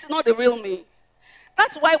 This is not the real me.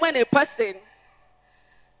 That's why when a person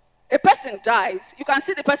dies, you can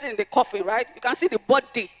see the person in the coffin, right? You can see the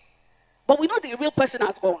body. But we know the real person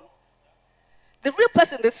has gone. The real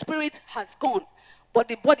person, the spirit, has gone. But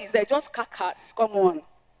the body is there, just carcass. Come on.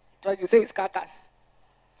 Don't you say it's carcass?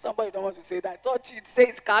 Somebody don't want to say that. Don't you say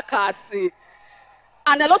it's carcass?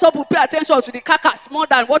 And a lot of people pay attention to the carcass more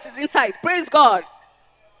than what is inside. Praise God.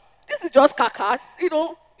 This is just carcass. You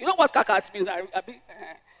know what carcass means?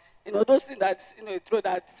 Those things that, throw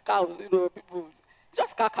that cows, people,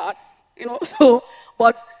 just carcass, So,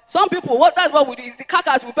 but some people, that's what we do, is the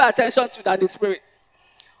carcass we pay attention to than the spirit.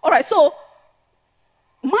 All right, so,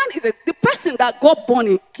 man is the person that got born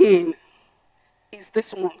again is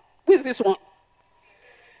this one. Who is this one?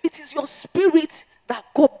 It is your spirit that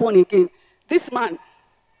got born again. This man,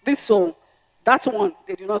 this soul, that one,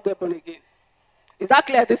 they did not get born again. Is that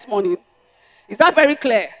clear this morning? Is that very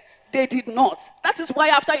clear? They did not. That is why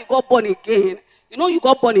after you got born again, you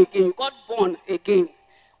got born again, you got born again.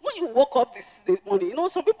 When you woke up this morning,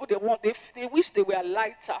 some people, they wish they were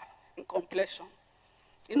lighter in complexion.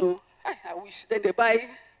 I wish. Then they buy,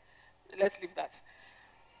 let's leave that.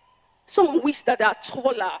 Some wish that they are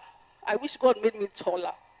taller. I wish God made me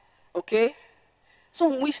taller. Okay?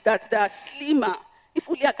 Some wish that they are slimmer. If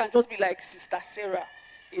only I can just be like Sister Sarah,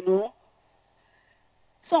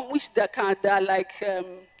 Some wish they are like,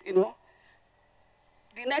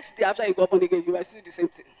 the next day after you got born again, you are still the same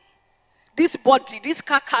thing. This body, this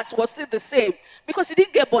carcass was still the same because you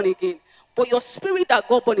didn't get born again. But your spirit that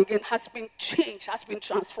got born again has been changed, has been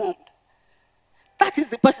transformed. That is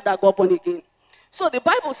the person that got born again. So the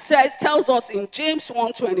Bible tells us in James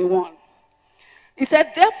 1:21, it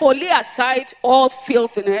said, therefore lay aside all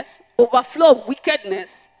filthiness, overflow of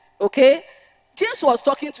wickedness. Okay? James was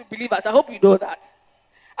talking to believers. I hope you know that.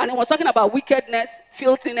 And he was talking about wickedness,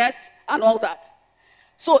 filthiness, and all that.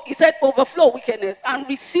 So he said, overflow wickedness and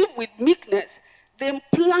receive with meekness the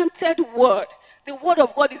implanted word. The word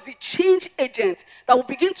of God is the change agent that will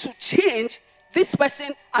begin to change this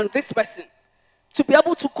person and this person to be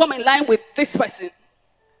able to come in line with this person.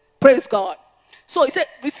 Praise God. So he said,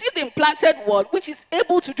 receive the implanted word, which is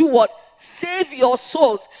able to do what? Save your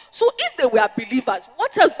souls. So if they were believers,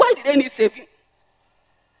 what else? Why did they need saving?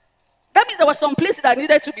 That means there were some places that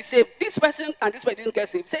needed to be saved. This person and this person didn't get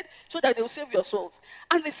saved. He said, so that they will save your souls.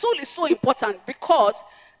 And the soul is so important because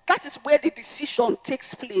that is where the decision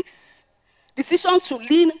takes place. Decision to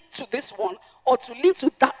lean to this one or to lean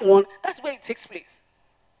to that one, that's where it takes place.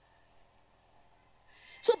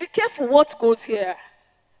 So be careful what goes here.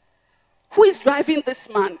 Who is driving this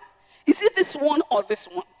man? Is it this one or this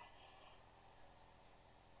one?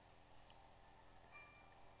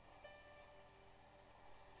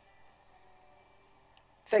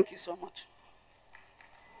 Thank you so much.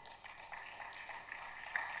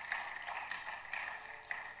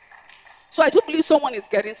 So I do believe someone is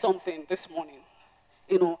getting something this morning.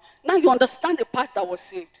 Now you understand the part that was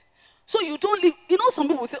saved. So you don't live, some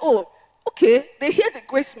people say, oh, okay, they hear the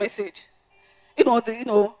grace message.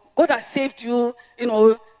 God has saved you,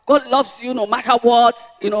 God loves you no matter what,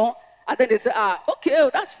 and then they say, okay,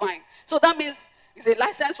 that's fine. So that means it's a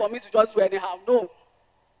license for me to just do anyhow.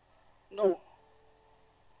 No.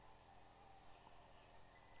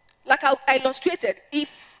 Like I illustrated,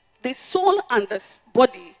 if the soul and the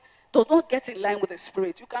body does not get in line with the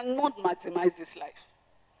spirit, you cannot maximize this life.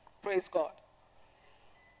 Praise God.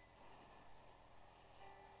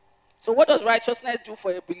 So what does righteousness do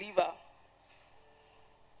for a believer?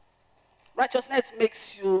 Righteousness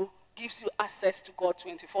gives you access to God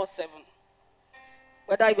 24/7.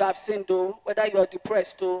 Whether you have sinned, whether you are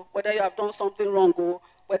depressed, whether you have done something wrong,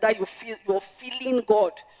 whether you're feeling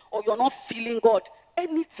God or you're not feeling God,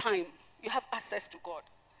 anytime you have access to God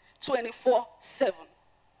 24/7.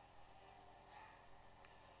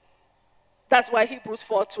 That's why Hebrews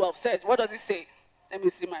 4:12 says, what does it say? Let me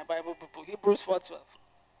see my Bible, people. Hebrews 4:12.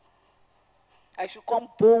 I should come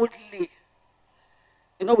boldly.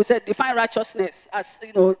 We said define righteousness as,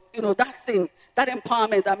 that thing, that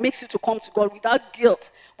empowerment that makes you to come to God without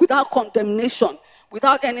guilt, without condemnation,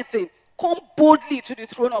 without anything. Come boldly to the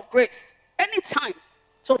throne of grace anytime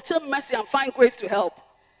to obtain mercy and find grace to help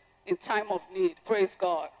in time of need. Praise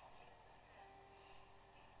God.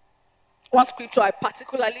 One scripture I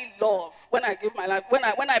particularly love when I give my life, when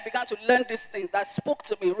I began to learn these things that spoke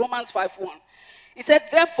to me, Romans 5:1. It said,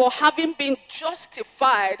 therefore, having been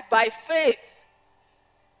justified by faith,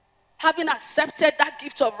 having accepted that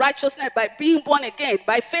gift of righteousness by being born again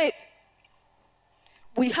by faith,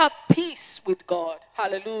 we have peace with God.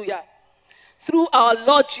 Hallelujah. Through our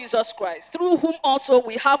Lord Jesus Christ, through whom also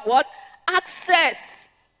we have what? Access.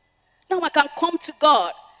 Now I can come to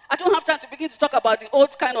God. I don't have time to begin to talk about the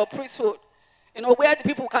old kind of priesthood, where the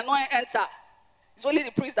people cannot enter. It's only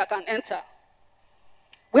the priest that can enter.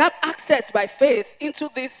 We have access by faith into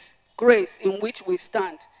this grace in which we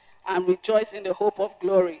stand and rejoice in the hope of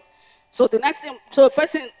glory. So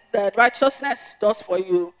first thing that righteousness does for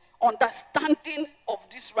you, understanding of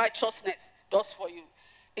this righteousness does for you,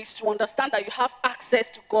 is to understand that you have access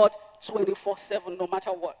to God 24/7, no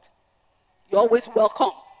matter what. You're always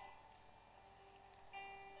welcome.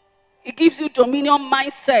 It gives you dominion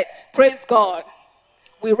mindset. Praise God.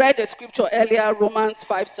 We read the scripture earlier, Romans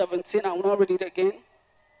 5:17. I will not read it again.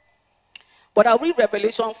 But I'll read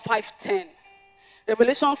Revelation 5:10.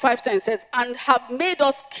 Revelation 5:10 says, and have made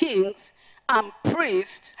us kings and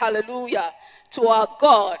priests, hallelujah, to our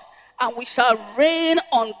God, and we shall reign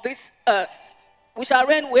on this earth. We shall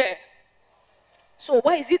reign where? So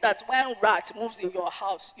why is it that when rat moves in your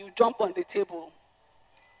house, you jump on the table?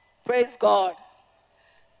 Praise God.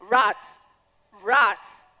 Rat,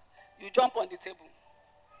 you jump on the table.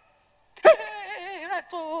 Hey,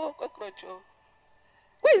 rato, cockroach.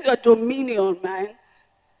 Where is your dominion, man?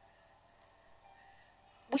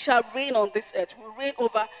 We shall reign on this earth. We reign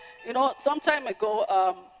over, some time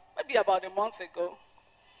ago, maybe about a month ago,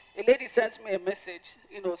 a lady sent me a message,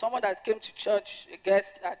 someone that came to church, a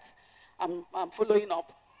guest that I'm following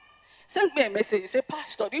up, sent me a message. He said,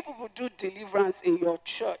 Pastor, do people do deliverance in your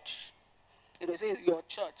church? He says, your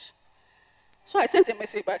church. So I sent a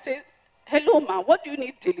message, but I said, hello, man, what do you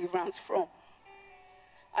need deliverance from?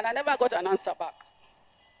 And I never got an answer back.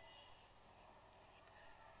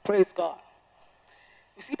 Praise God.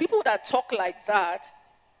 You see, people that talk like that,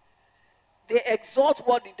 they exalt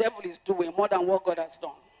what the devil is doing more than what God has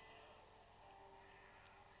done.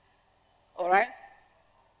 All right?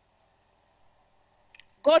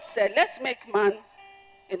 God said, let's make man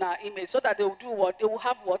in our image so that they will do what? They will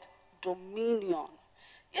have what? Dominion.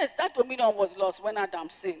 Yes, that dominion was lost when Adam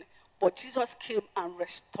sinned, but Jesus came and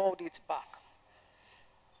restored it back.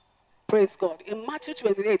 Praise God. In Matthew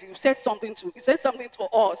 28, he said something to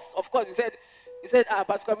us. Of course, he said,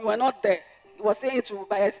 Pastor, we were not there. He was saying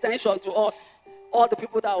by extension to us, all the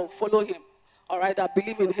people that will follow him, all right, that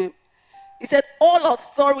believe in him. He said, all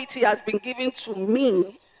authority has been given to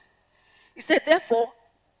me. He said, therefore,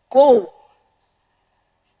 go.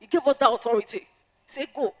 He gave us that authority. He said,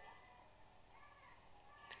 go.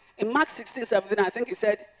 In Mark 16:17, I think he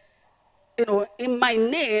said, in my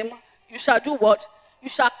name, you shall do what? You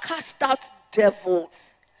shall cast out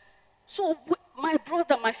devils. So, my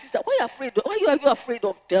brother, my sister, why are you afraid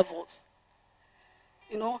of devils?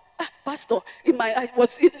 Pastor,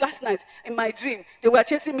 last night, in my dream, they were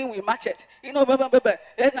chasing me with machete. And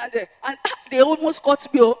they almost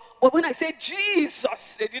caught me. But when I said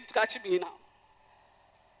Jesus, they didn't catch me now.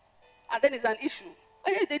 And then it's an issue.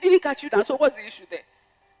 Hey, they didn't catch you now, so what's the issue there?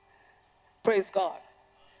 Praise God.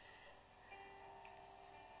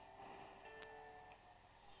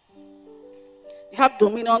 You have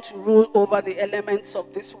dominion to rule over the elements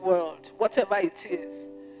of this world, whatever it is.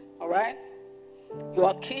 All right? You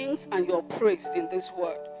are kings and you're priests in this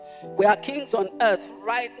world. We are kings on earth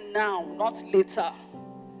right now, not later.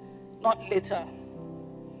 Not later.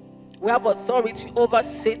 We have authority over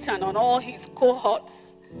Satan and all his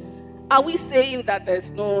cohorts. Are we saying that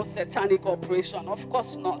there's no satanic operation? Of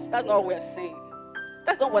course not. That's not what we're saying.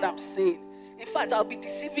 That's not what I'm saying. In fact, I'll be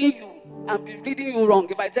deceiving you and be reading you wrong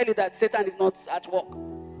if I tell you that Satan is not at work.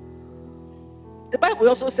 The Bible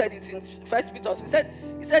also said it in 1 Peter.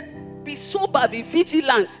 He said, be sober, be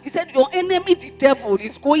vigilant. He said, your enemy, the devil,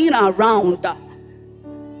 is going around.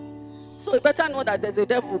 So you better know that there's a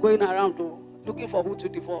devil going around looking for who to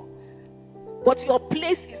devour. But your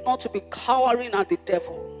place is not to be cowering at the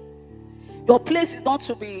devil. Your place is not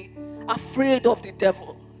to be afraid of the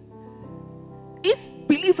devil. If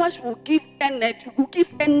believers will give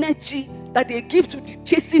energy that they give to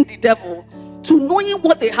chasing the devil, to knowing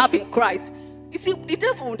what they have in Christ. You see, the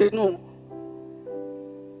devil, they know.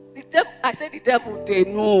 I said the devil, they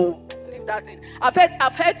know. Leave that thing. I've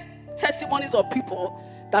heard testimonies of people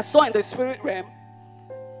that saw in the spirit realm,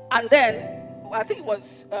 and then I think it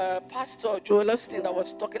was Pastor Joel Osteen that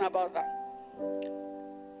was talking about that.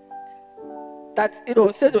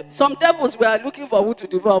 That, said some devils were looking for who to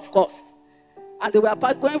devour, of course. And they were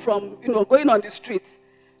going on the street.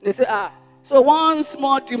 They say, so one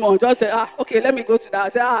small demon just say, okay, let me go to that. I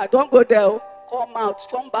say, don't go there. Come out,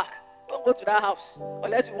 come back. Don't go to that house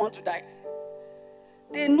unless you want to die.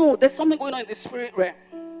 They know there's something going on in the spirit realm.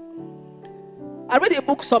 I read a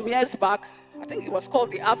book some years back. I think it was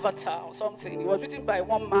called The Avatar or something. It was written by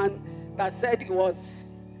one man that said he was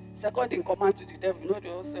second in command to the devil. They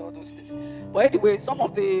all say all those things. But anyway, some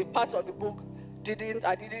of the parts of the book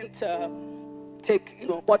I didn't take,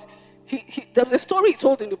 but there was a story he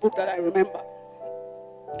told in the book that I remember.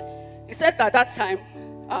 He said that at that time,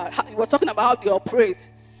 he was talking about how they operate.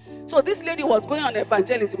 So this lady was going on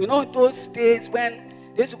evangelism. Those days when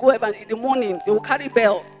they used to go in the morning, they would carry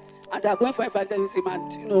bell, and they are going for evangelism,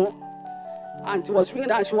 and and it was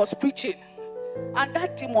ringing, and she was preaching. And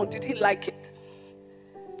that demon didn't like it.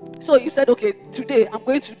 So he said, okay, today I'm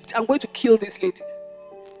going to kill this lady.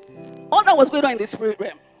 All that was going on in the spirit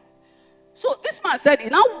realm. So this man said he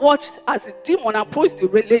now watched as a demon approached the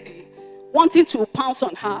lady, wanting to pounce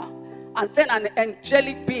on her. And then an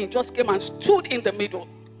angelic being just came and stood in the middle.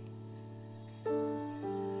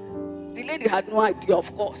 The lady had no idea,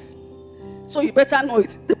 of course. So you better know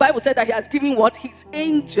it. The Bible said that he has given what? His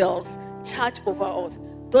angels charge over us.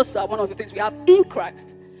 Those are one of the things we have in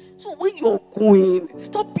Christ. So when you're going,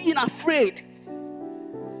 stop being afraid.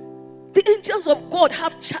 The angels of God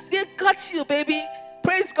have they got you, baby.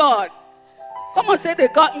 Praise God. Come on, say they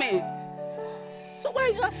got me. So why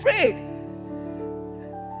are you afraid?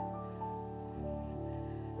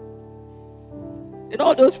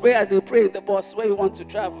 All those prayers they pray in the bus when you want to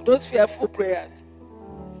travel, those fearful prayers.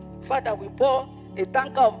 Father, we pour a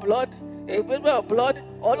tanker of blood, a river of blood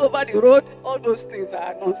all over the road. All those things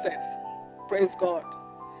are nonsense. Praise God.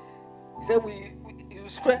 He said, you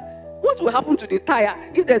spray. What will happen to the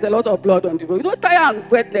tire if there's a lot of blood on the road? Tire and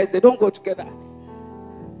wetness, they don't go together.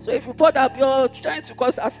 So if you pour that, you're trying to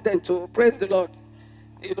cause accident to praise the Lord.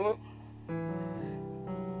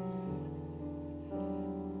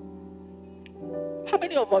 How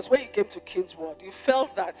many of us, when you came to King's Word, you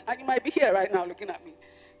felt that, and you might be here right now looking at me,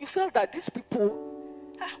 you felt that these people,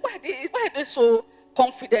 why are they so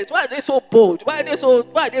confident? Why are they so bold? Why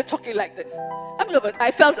are they talking like this? How many of us, I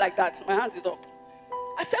felt like that. My hands is up.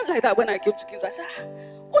 I felt like that when I came to King's Word. I said,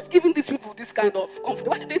 what's giving these people this kind of confidence?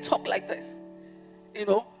 Why do they talk like this?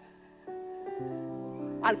 And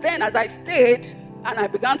then as I stayed and I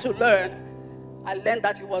began to learn, I learned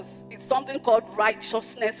that it's something called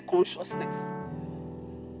righteousness consciousness.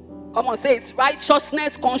 Come on, say it's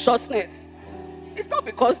righteousness consciousness. It's not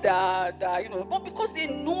because they are, but because they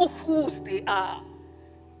know whose they are.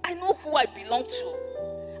 I know who I belong to.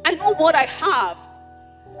 I know what I have.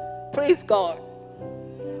 Praise God.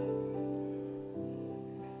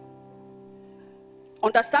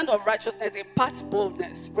 Understanding of righteousness imparts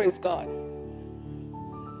boldness. Praise God.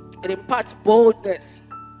 It imparts boldness.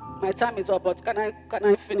 My time is up, but can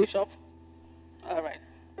I finish up? All right.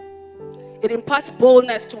 It imparts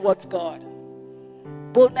boldness towards God.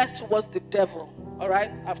 Boldness towards the devil. All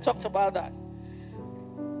right? I've talked about that.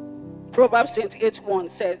 Proverbs 28:1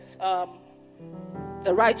 says,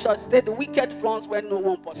 the righteous, the wicked runs when no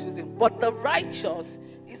one pursues him. But the righteous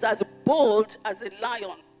is as bold as a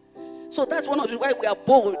lion. So that's one of the reasons why we are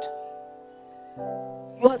bold.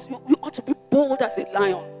 You ought to be bold as a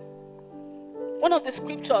lion. One of the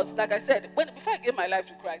scriptures, like I said, before I gave my life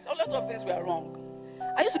to Christ, a lot of things were wrong.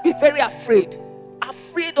 I used to be very afraid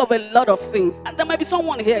of a lot of things. And there might be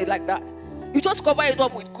someone here like that. You just cover it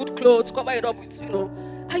up with good clothes, cover it up with,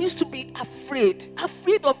 I used to be afraid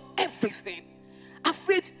of everything.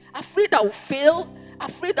 Afraid I will fail,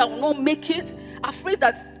 afraid I will not make it, afraid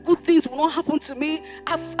that good things will not happen to me.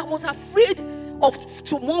 I was afraid of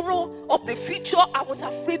tomorrow, of the future. I was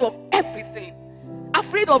afraid of everything.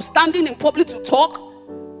 Afraid of standing in public to talk.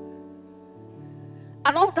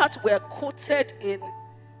 And all that were quoted in,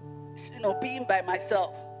 being by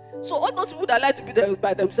myself. So all those people that like to be there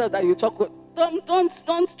by themselves that you talk with,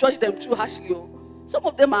 don't judge them too harshly. Some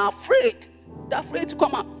of them are afraid. They're afraid to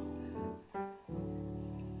come out.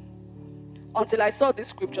 Until I saw this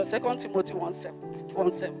scripture, 2 Timothy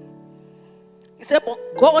 1:7. He said, but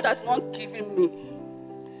God has not given me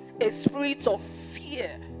a spirit of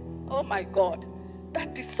fear. Oh my God,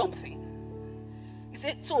 that is something. He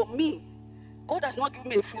said, so me, God has not given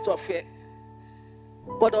me a spirit of fear,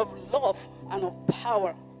 but of love and of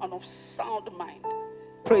power and of sound mind.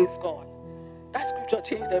 Praise God. That scripture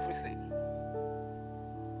changed everything.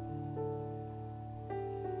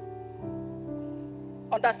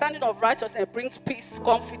 Understanding of righteousness brings peace,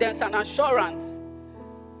 confidence, and assurance.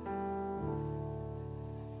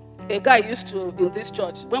 A guy used to, in this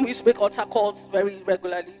church, when we used to make altar calls very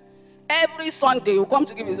regularly, every Sunday he will come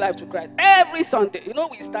to give his life to Christ. Every Sunday.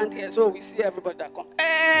 We stand here, so we see everybody that comes.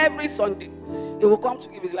 Every Sunday, he will come to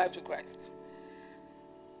give his life to Christ.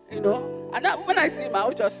 And when I see him, I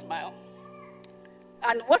will just smile.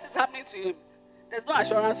 And what is happening to him? There's no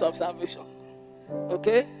assurance of salvation.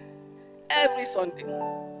 Okay? Every Sunday,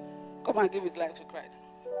 come and give his life to Christ.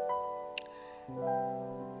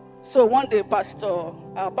 So one day,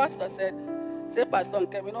 our pastor said, Pst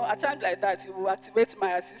Nkem, at times like that, he will activate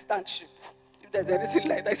my assistantship. If there's anything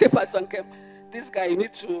like that, I say, Pst Nkem, this guy, you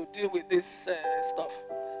need to deal with this stuff.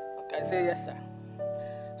 Okay, I say, yes, sir.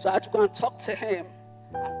 So I had to go and talk to him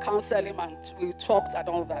and counsel him, and we talked and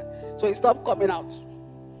all that. So he stopped coming out.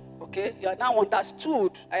 Okay, you are now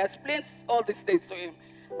understood. I explained all these things to him,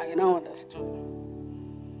 and he now understood.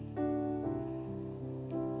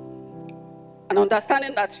 And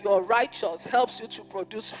understanding that you're righteous helps you to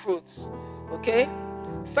produce fruits. Okay?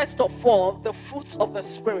 First of all, the fruits of the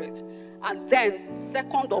Spirit. And then,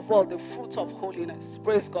 second of all, the fruit of holiness.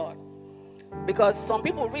 Praise God. Because some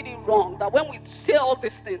people read it wrong, that when we say all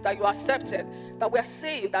these things, that you accepted, that we are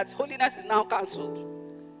saying that holiness is now cancelled.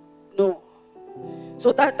 No.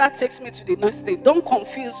 So that takes me to the next thing. Don't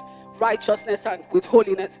confuse righteousness and with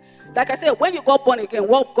holiness. Like I said, when you got born again,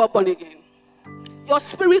 what got born again? Your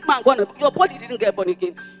spirit man, your body didn't get born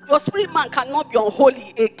again. Your spirit man cannot be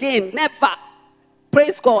unholy again. Never.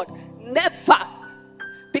 Praise God. Never.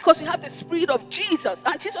 Because you have the spirit of Jesus,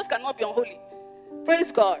 and Jesus cannot be unholy.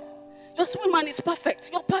 Praise God. Your spirit man is perfect.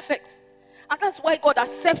 You're perfect. And that's why God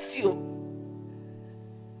accepts you.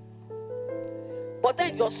 But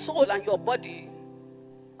then your soul and your body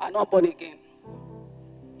are not born again.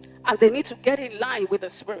 And they need to get in line with the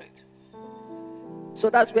Spirit. So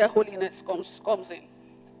that's where holiness comes in.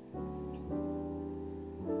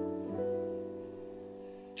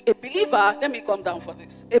 A believer, let me come down for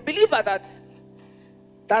this. A believer that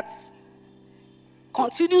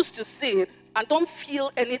continues to sin and don't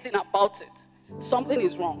feel anything about it, something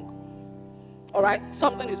is wrong. All right?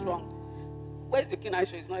 Something is wrong. Where's the King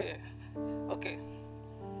Aisha? He's not here. Okay.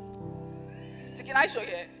 The King Aisha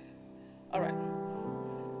here. All right.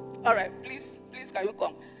 All right. Please, can you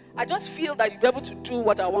come? I just feel that you'll be able to do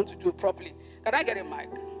what I want to do properly. Can I get a mic?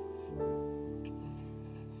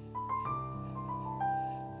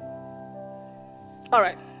 All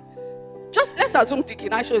right. Just let's assume King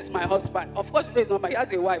Aisha is my husband. Of course, he's not. He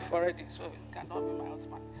has a wife already, so he cannot be my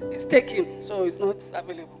husband. He's taken, so he's not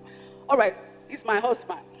available. All right. He's my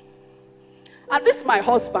husband. And this is my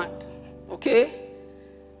husband. Okay?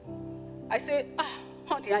 I say,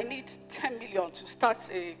 honey, I need 10 million to start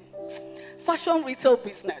a fashion retail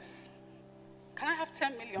business. Can I have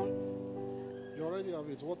 10 million? You already have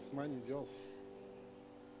it. What's mine is yours.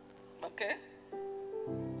 Okay.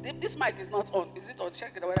 This mic is not on. Is it on?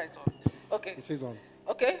 Check it whether it's on. Okay. It is on.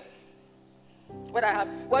 Okay. What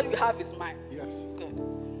you have is mine. Yes. Good.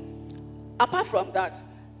 Apart from that,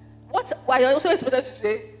 why I also expected to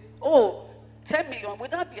say, 10 million,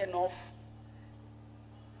 would that be enough?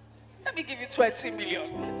 Let me give you 20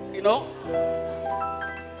 million,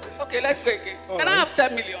 Okay, let's go again. Can I have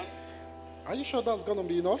 10 million? Are you sure that's going to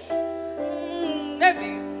be enough?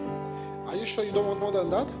 Maybe. Are you sure you don't want more than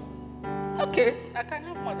that? Okay, I can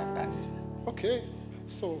have more than that. Okay,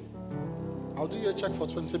 so I'll do you a check for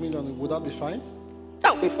 20 million. Would that be fine?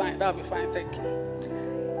 That'll be fine, thank you.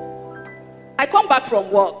 I come back from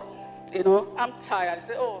work You know, I'm tired. I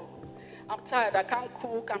say, oh, I'm tired. I can't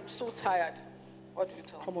cook. I'm so tired. What do you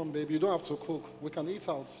tell? Come on, baby. You don't have to cook. We can eat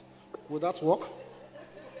out. Would that work?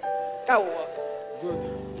 That will work. Good.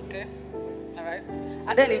 Okay. All right.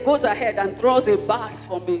 And then he goes ahead and draws a bath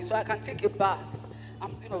for me so I can take a bath.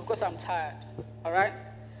 Because I'm tired. All right.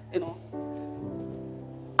 And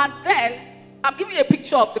then I'm giving you a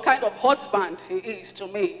picture of the kind of husband he is to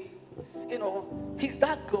me. He's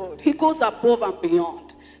that good. He goes above and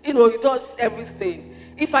beyond. He does everything.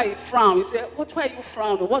 If I frown, he says, why are you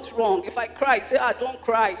frowning? What's wrong? If I cry, he says, don't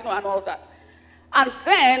cry, and all that. And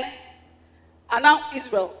now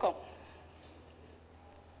Israel, come.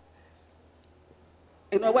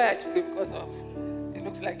 You know why I took it? Because he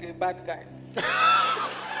looks like a bad guy. A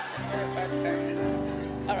bad guy.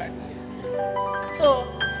 All right. So,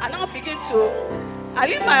 I now I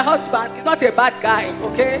leave my husband. He's not a bad guy,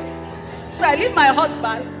 okay? So I leave my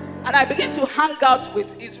husband and I begin to hang out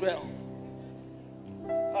with Israel.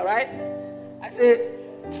 All right? I say,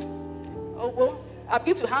 I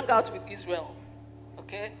begin to hang out with Israel.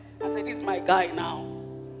 Okay? I say, this is my guy now.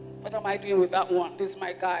 What am I doing with that one? This is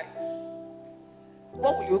my guy.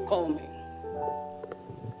 What will you call me?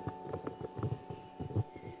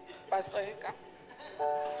 Pastor Nkem?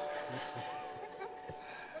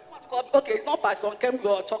 Okay, it's not Pst Nkem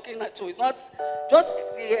you're talking to. It's not just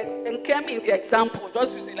the Nkem in the example.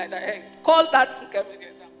 Just use it like that. Hey, call that Nkem in the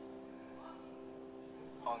example.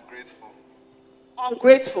 Ungrateful.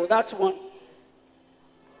 Ungrateful, that's one.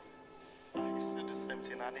 You say the same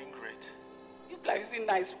thing and ingrate. You like using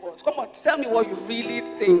nice words. Come on, tell me what you really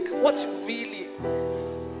think. What you really.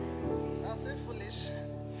 I'll say foolish.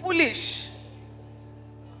 Foolish.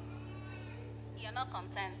 You're not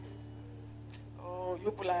content. Oh,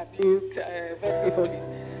 you people are being very holy.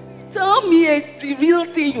 Tell me the real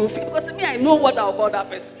thing you feel. Because me, I know what I'll call that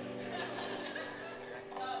person.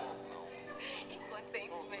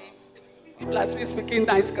 Contentment. People are still speaking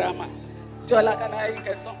nice grammar. Jola, can I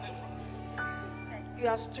get something from you? You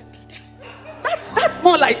are stupid. That's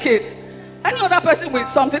more like it. Any other person with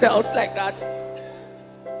something else like that.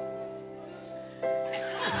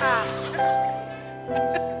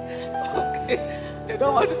 Okay. They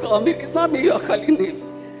don't want to call me. It's not me you're calling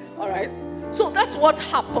names. All right? So that's what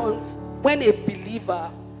happens when a believer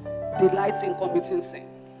delights in committing sin.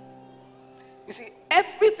 You see,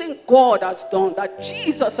 everything God has done, that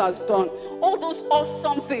Jesus has done, all those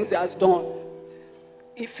awesome things he has done,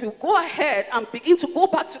 if you go ahead and begin to go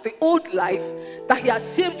back to the old life that he has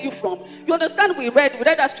saved you from, you understand we read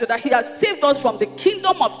that scripture, that he has saved us from the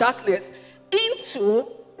kingdom of darkness into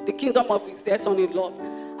the kingdom of his dear son in love.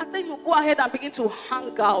 And then you go ahead and begin to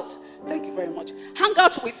hang out. Thank you very much. Hang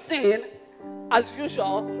out with sin as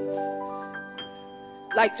usual.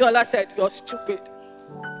 Like Jola said, you're stupid.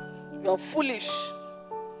 You're foolish.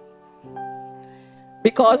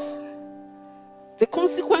 Because the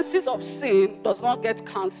consequences of sin does not get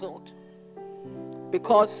cancelled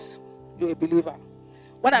because you're a believer.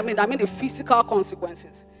 What I mean the physical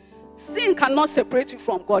consequences. Sin cannot separate you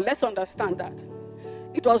from God. Let's understand that.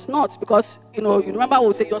 It does not, because you remember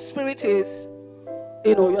we say your spirit is,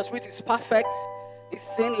 your spirit is perfect, is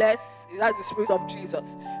sinless. It has the spirit of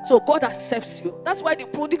Jesus. So God accepts you. That's why the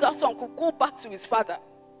prodigal son could go back to his father.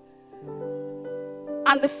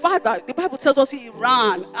 And the father, the Bible tells us he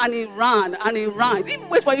ran and he ran and he ran. He didn't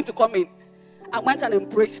wait for him to come in. I went and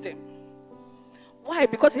embraced him. Why?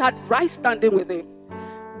 Because he had right standing with him.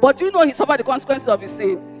 But he suffered the consequences of his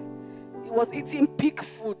sin. He was eating pig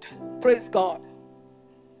food. Praise God.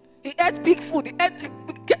 He ate pig food.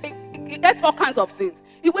 He ate all kinds of things.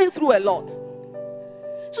 He went through a lot.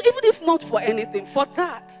 So even if not for anything, for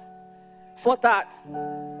that.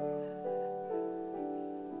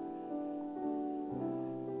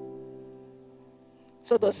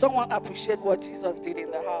 So does someone appreciate what Jesus did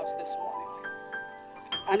in the house this morning?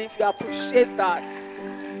 And if you appreciate that,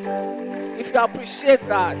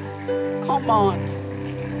 come on.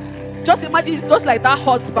 Just imagine it's just like that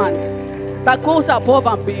husband that goes above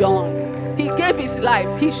and beyond. He gave his life.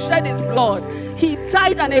 He shed his blood. He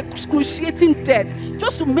died an excruciating death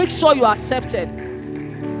just to make sure you are accepted.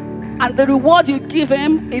 And the reward you give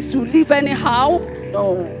him is to live anyhow?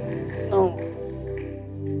 No.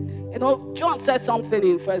 John said something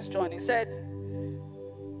in 1 John. He said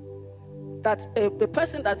that a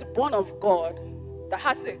person that's born of God,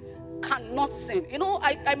 cannot sin.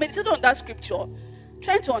 I meditated on that scripture,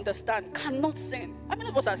 trying to understand, cannot sin. How many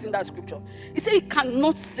of us have seen that scripture? He said he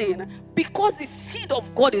cannot sin because the seed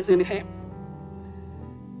of God is in him.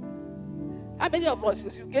 How many of us,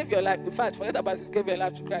 since you gave your life, in fact, forget about it, gave your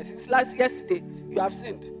life to Christ, since yesterday, you have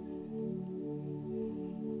sinned?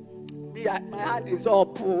 Yeah, my hand is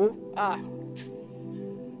up. Oh.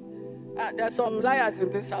 There are some liars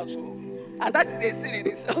in this house, and that is a sin in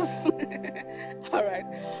itself. All right.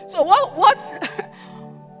 So what?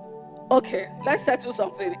 Okay, let's settle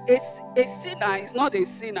something. A sinner is not a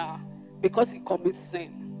sinner because he commits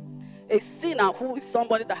sin. A sinner who is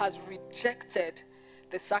somebody that has rejected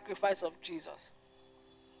the sacrifice of Jesus.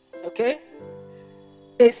 Okay?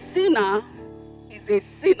 A sinner is a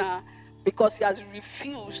sinner because he has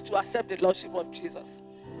refused to accept the lordship of Jesus.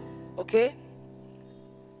 Okay?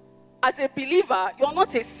 As a believer, you're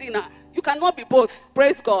not a sinner. You cannot be both.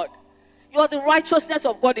 Praise God. You are the righteousness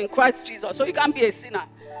of God in Christ Jesus. So you can't be a sinner.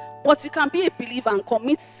 But you can be a believer and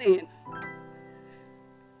commit sin.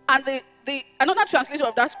 And another translation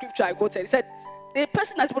of that scripture I quoted, it said, the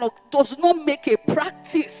person that does not make a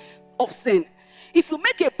practice of sin. If you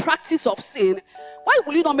make a practice of sin, why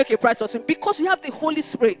will you not make a practice of sin? Because you have the Holy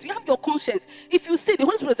Spirit. You have your conscience. If you sin, the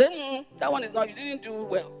Holy Spirit says, that one is not, you didn't do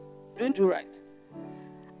well. You didn't do right.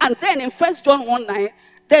 And then in 1 John 1:9,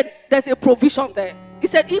 then there's a provision there. He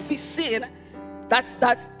said, if we sin,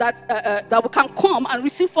 that we can come and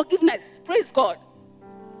receive forgiveness. Praise God.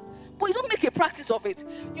 But you don't make a practice of it.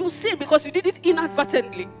 You sin because you did it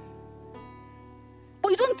inadvertently. But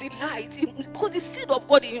you don't delight because the seed of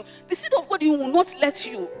God in you, the seed of God in you will not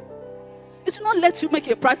let you. It will not let you make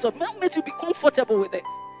a practice of it. It will not make you be comfortable with it.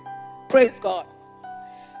 Praise God.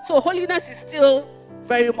 So holiness is still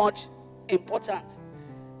very much important.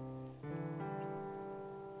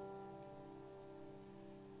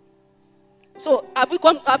 So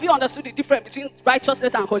have you understood the difference between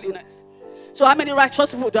righteousness and holiness? So how many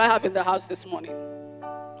righteous people do I have in the house this morning?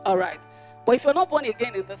 All right. But if you're not born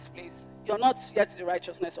again in this place, you're not yet the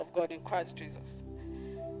righteousness of God in Christ Jesus.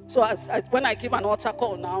 So when I give an altar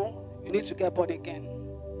call now, you need to get born again.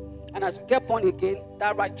 And as you get born again,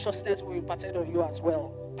 that righteousness will be imparted on you as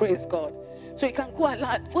well. Praise God. So you can go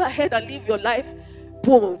ahead and live your life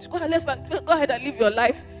bold. Go ahead and live your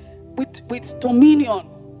life with dominion.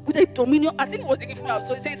 With a dominion, I think it was the gift me out.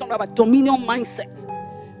 So he says something about dominion mindset.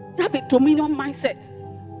 You have a dominion mindset.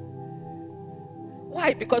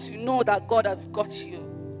 Why? Because you know that God has got you.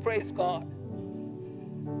 Praise God.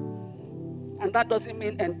 And that doesn't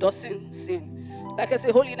mean endorsing sin. Like I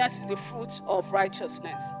say, holiness is the fruit of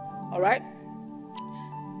righteousness. All right?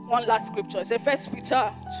 One last scripture. It says 1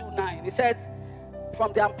 Peter 2:9. It says,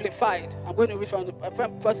 from the Amplified, I'm going to read from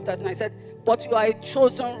verse 39. It said, but you are a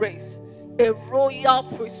chosen race, a royal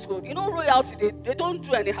priesthood. You know royalty, they don't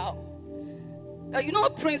do anyhow. You know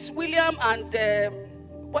Prince William and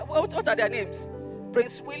what are their names?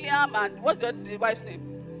 Prince William and what's the wife's name?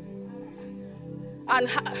 And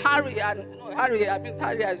Harry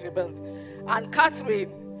has rebelled. And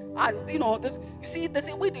Catherine, and you know, you see, there's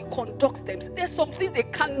a way they conduct them. There's some things they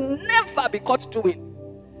can never be caught doing.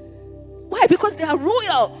 Why? Because they are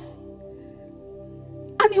royals.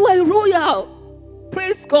 And you are a royal.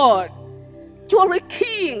 Praise God. You are a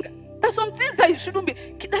king. There's some things that you shouldn't be.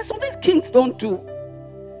 There's some things kings don't do.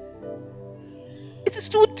 It is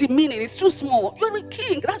too demeaning. It's too small. You're a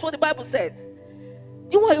king. That's what the Bible says.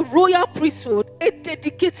 You are a royal priesthood, a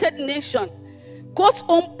dedicated nation. God's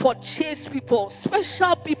own purchased people,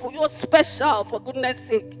 special people. You're special, for goodness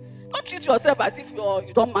sake. Don't treat yourself as if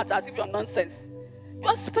you don't matter, as if you're nonsense.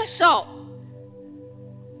 You're special.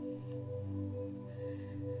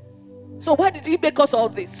 So why did he make us all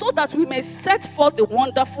this? So that we may set forth the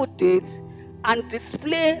wonderful deeds and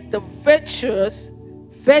display the virtues,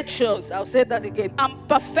 I'll say that again, and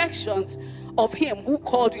perfections of him who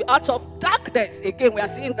called you out of darkness. Again, we are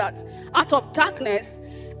seeing that. Out of darkness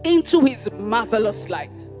into his marvelous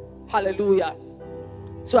light. Hallelujah.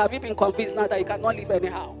 So have you been convinced now that you cannot live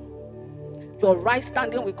anyhow? Your right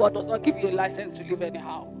standing with God does not give you a license to live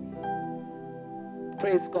anyhow.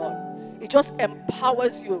 Praise God. It just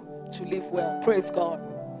empowers you to live well. Praise God.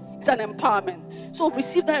 It's an empowerment. So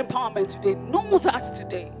receive that empowerment today. Know that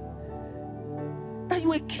today. That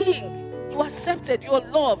you're a king. You're accepted. You're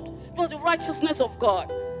loved. You're the righteousness of God.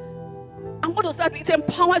 And what does that mean? It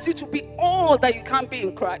empowers you to be all that you can be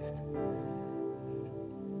in Christ.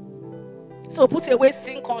 So put away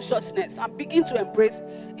sin consciousness and begin to embrace.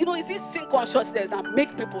 You know, it's this sin consciousness that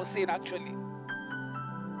make people sin actually.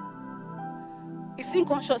 It's sin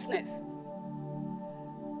consciousness.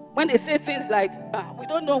 When they say things like, we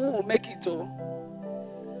don't know who will make it.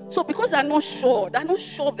 So because they're not sure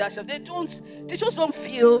of themselves, they just don't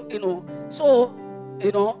feel, so,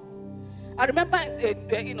 I remember,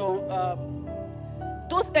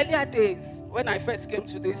 those earlier days when I first came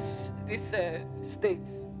to this state.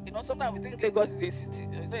 Sometimes we think Lagos is a city.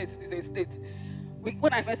 It's a state.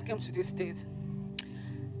 When I first came to this state,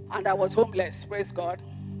 and I was homeless, praise God.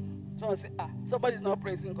 Someone say, somebody's not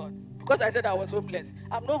praising God. Because I said I was homeless.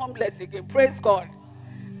 I'm not homeless again. Praise God.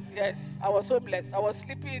 Yes, I was homeless. I was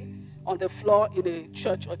sleeping on the floor in a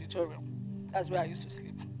church auditorium. That's where I used to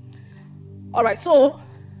sleep. All right, so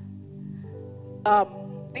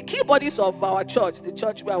the key bodies of our church, the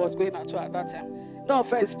church where I was going to at that time, no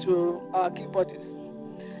offense to our key bodies.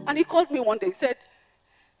 And he called me one day. He said,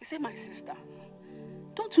 my sister,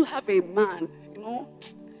 don't you have a man,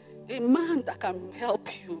 a man that can help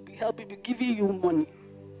you, be giving you money,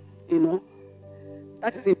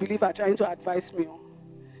 That is a believer trying to advise me.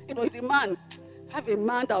 If the man, have a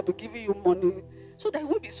man that will be giving you money, so that you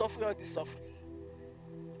won't be suffering all this suffering.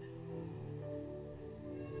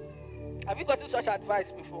 Have you gotten such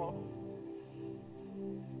advice before?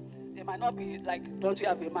 They might not be like, don't you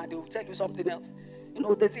have a man? They will tell you something else.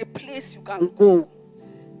 There's a place you can go.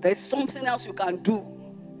 There's something else you can do.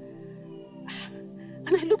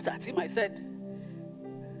 And I looked at him, I said,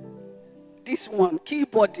 this one,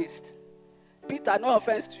 keyboardist. Peter, no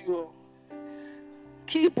offense to you.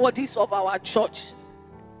 Keyboardist of our church.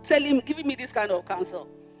 Tell him, giving me this kind of counsel.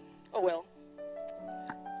 Oh well.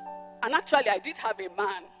 And actually, I did have a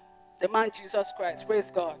man. The man Jesus Christ. Praise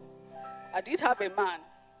God. I did have a man.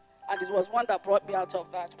 And it was one that brought me out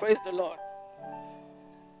of that. Praise the Lord.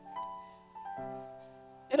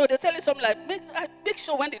 They tell you something like, make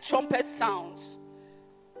sure when the trumpet sounds,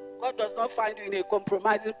 God does not find you in a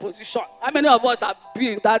compromising position. How many of us have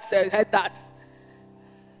been in that, heard that?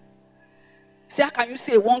 See, how can you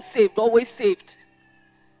say once saved, always saved?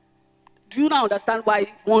 Do you now understand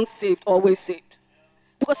why once saved, always saved?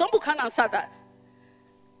 Because some people can't answer that.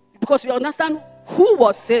 Because you understand who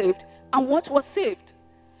was saved and what was saved.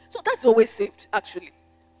 So that's always saved, actually.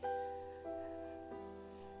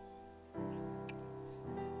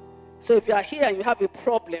 So if you are here and you have a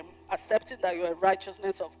problem accepting that you are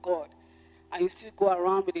righteousness of God, and you still go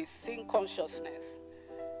around with a sin consciousness,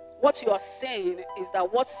 what you are saying is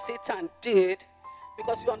that what Satan did,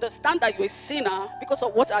 because you understand that you're a sinner because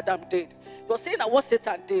of what Adam did. You're saying that what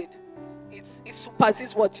Satan did, it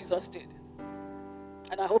supersedes what Jesus did.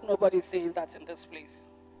 And I hope nobody is saying that in this place.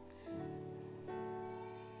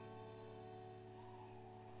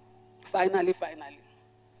 Finally.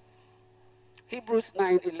 Hebrews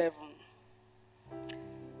 9:11.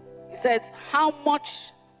 It says, how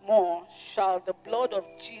much more shall the blood of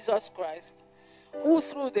Jesus Christ, who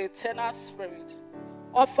through the eternal Spirit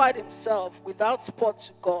offered himself without spot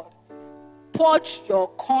to God, purge your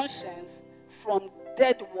conscience from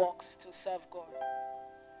dead works to serve God?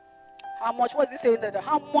 How much, what is he saying there?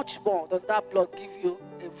 How much more does that blood give you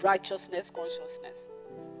a righteousness consciousness?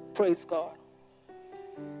 Praise God.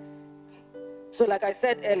 So like I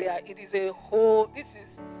said earlier, this is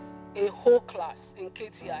a whole class in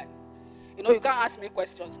KTI. You can't ask me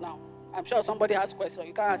questions now. I'm sure somebody has questions.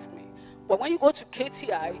 You can't ask me. But when you go to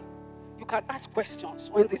KTI, you can ask questions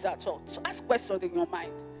when these are taught. So ask questions in your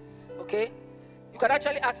mind. Okay? You can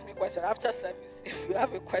actually ask me questions after service if you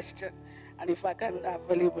have a question. And if I can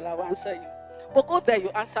available, I will answer you. But go there, you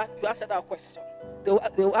answer that question. They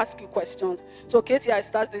will ask you questions. So KTI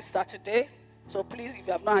starts this Saturday. So please, if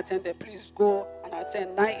you have not attended, please go and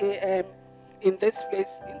attend 9 a.m. in this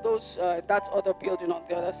place, in that other building on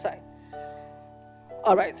the other side.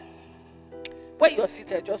 All right. Where you're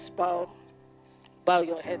seated, just bow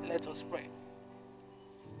your head. Let us pray.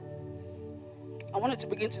 I wanted to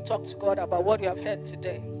begin to talk to God about what you have heard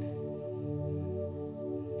today.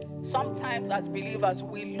 Sometimes as believers,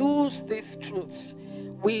 we lose these truths.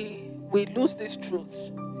 We lose these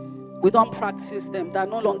truths. We don't practice them. They're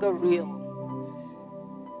no longer real.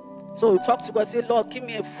 So we talk to God, say, Lord, give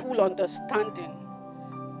me a full understanding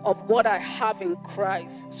of what I have in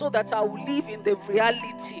Christ, so that I will live in the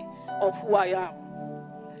reality of who I am.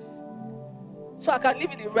 So I can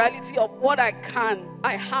live in the reality of what I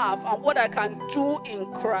have, and what I can do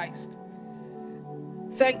in Christ.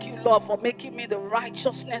 Thank you, Lord, for making me the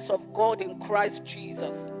righteousness of God in Christ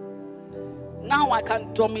Jesus. Now I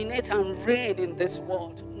can dominate and reign in this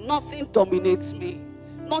world. Nothing dominates me,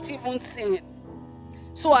 not even sin.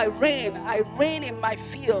 So I reign in my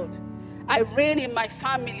field. I reign in my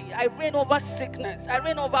family. I reign over sickness. I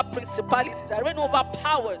reign over principalities. I reign over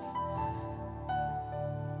powers.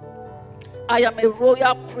 I am a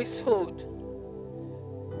royal priesthood.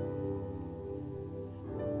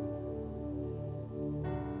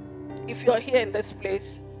 If you're here in this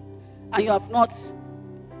place and you have not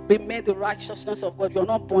been made the righteousness of God, you're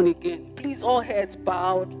not born again. Please, all heads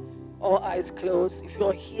bowed, all eyes closed. If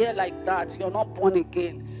you're here like that, you're not born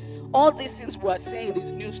again. All these things we are saying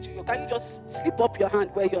is news to you. Can you just slip up your hand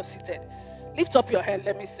where you're seated? Lift up your hand,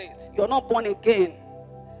 let me say it. You're not born again.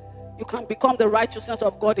 You can become the righteousness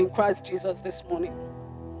of God in Christ Jesus this morning.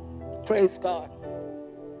 Praise God.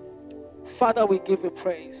 Father, we give you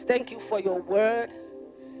praise. Thank you for your word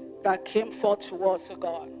that came forth to us, oh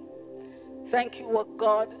God. Thank you, oh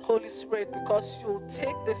God, Holy Spirit, because you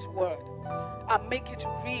take this word and make it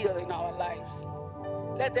real in our lives.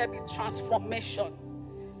 Let there be transformation.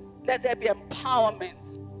 Let there be empowerment.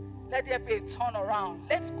 Let there be a turnaround.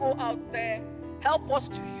 Let's go out there. Help us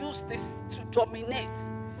to use this to dominate,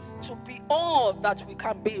 to be all that we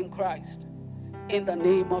can be in Christ. In the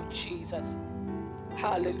name of Jesus.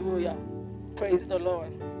 Hallelujah. Praise the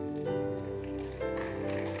Lord.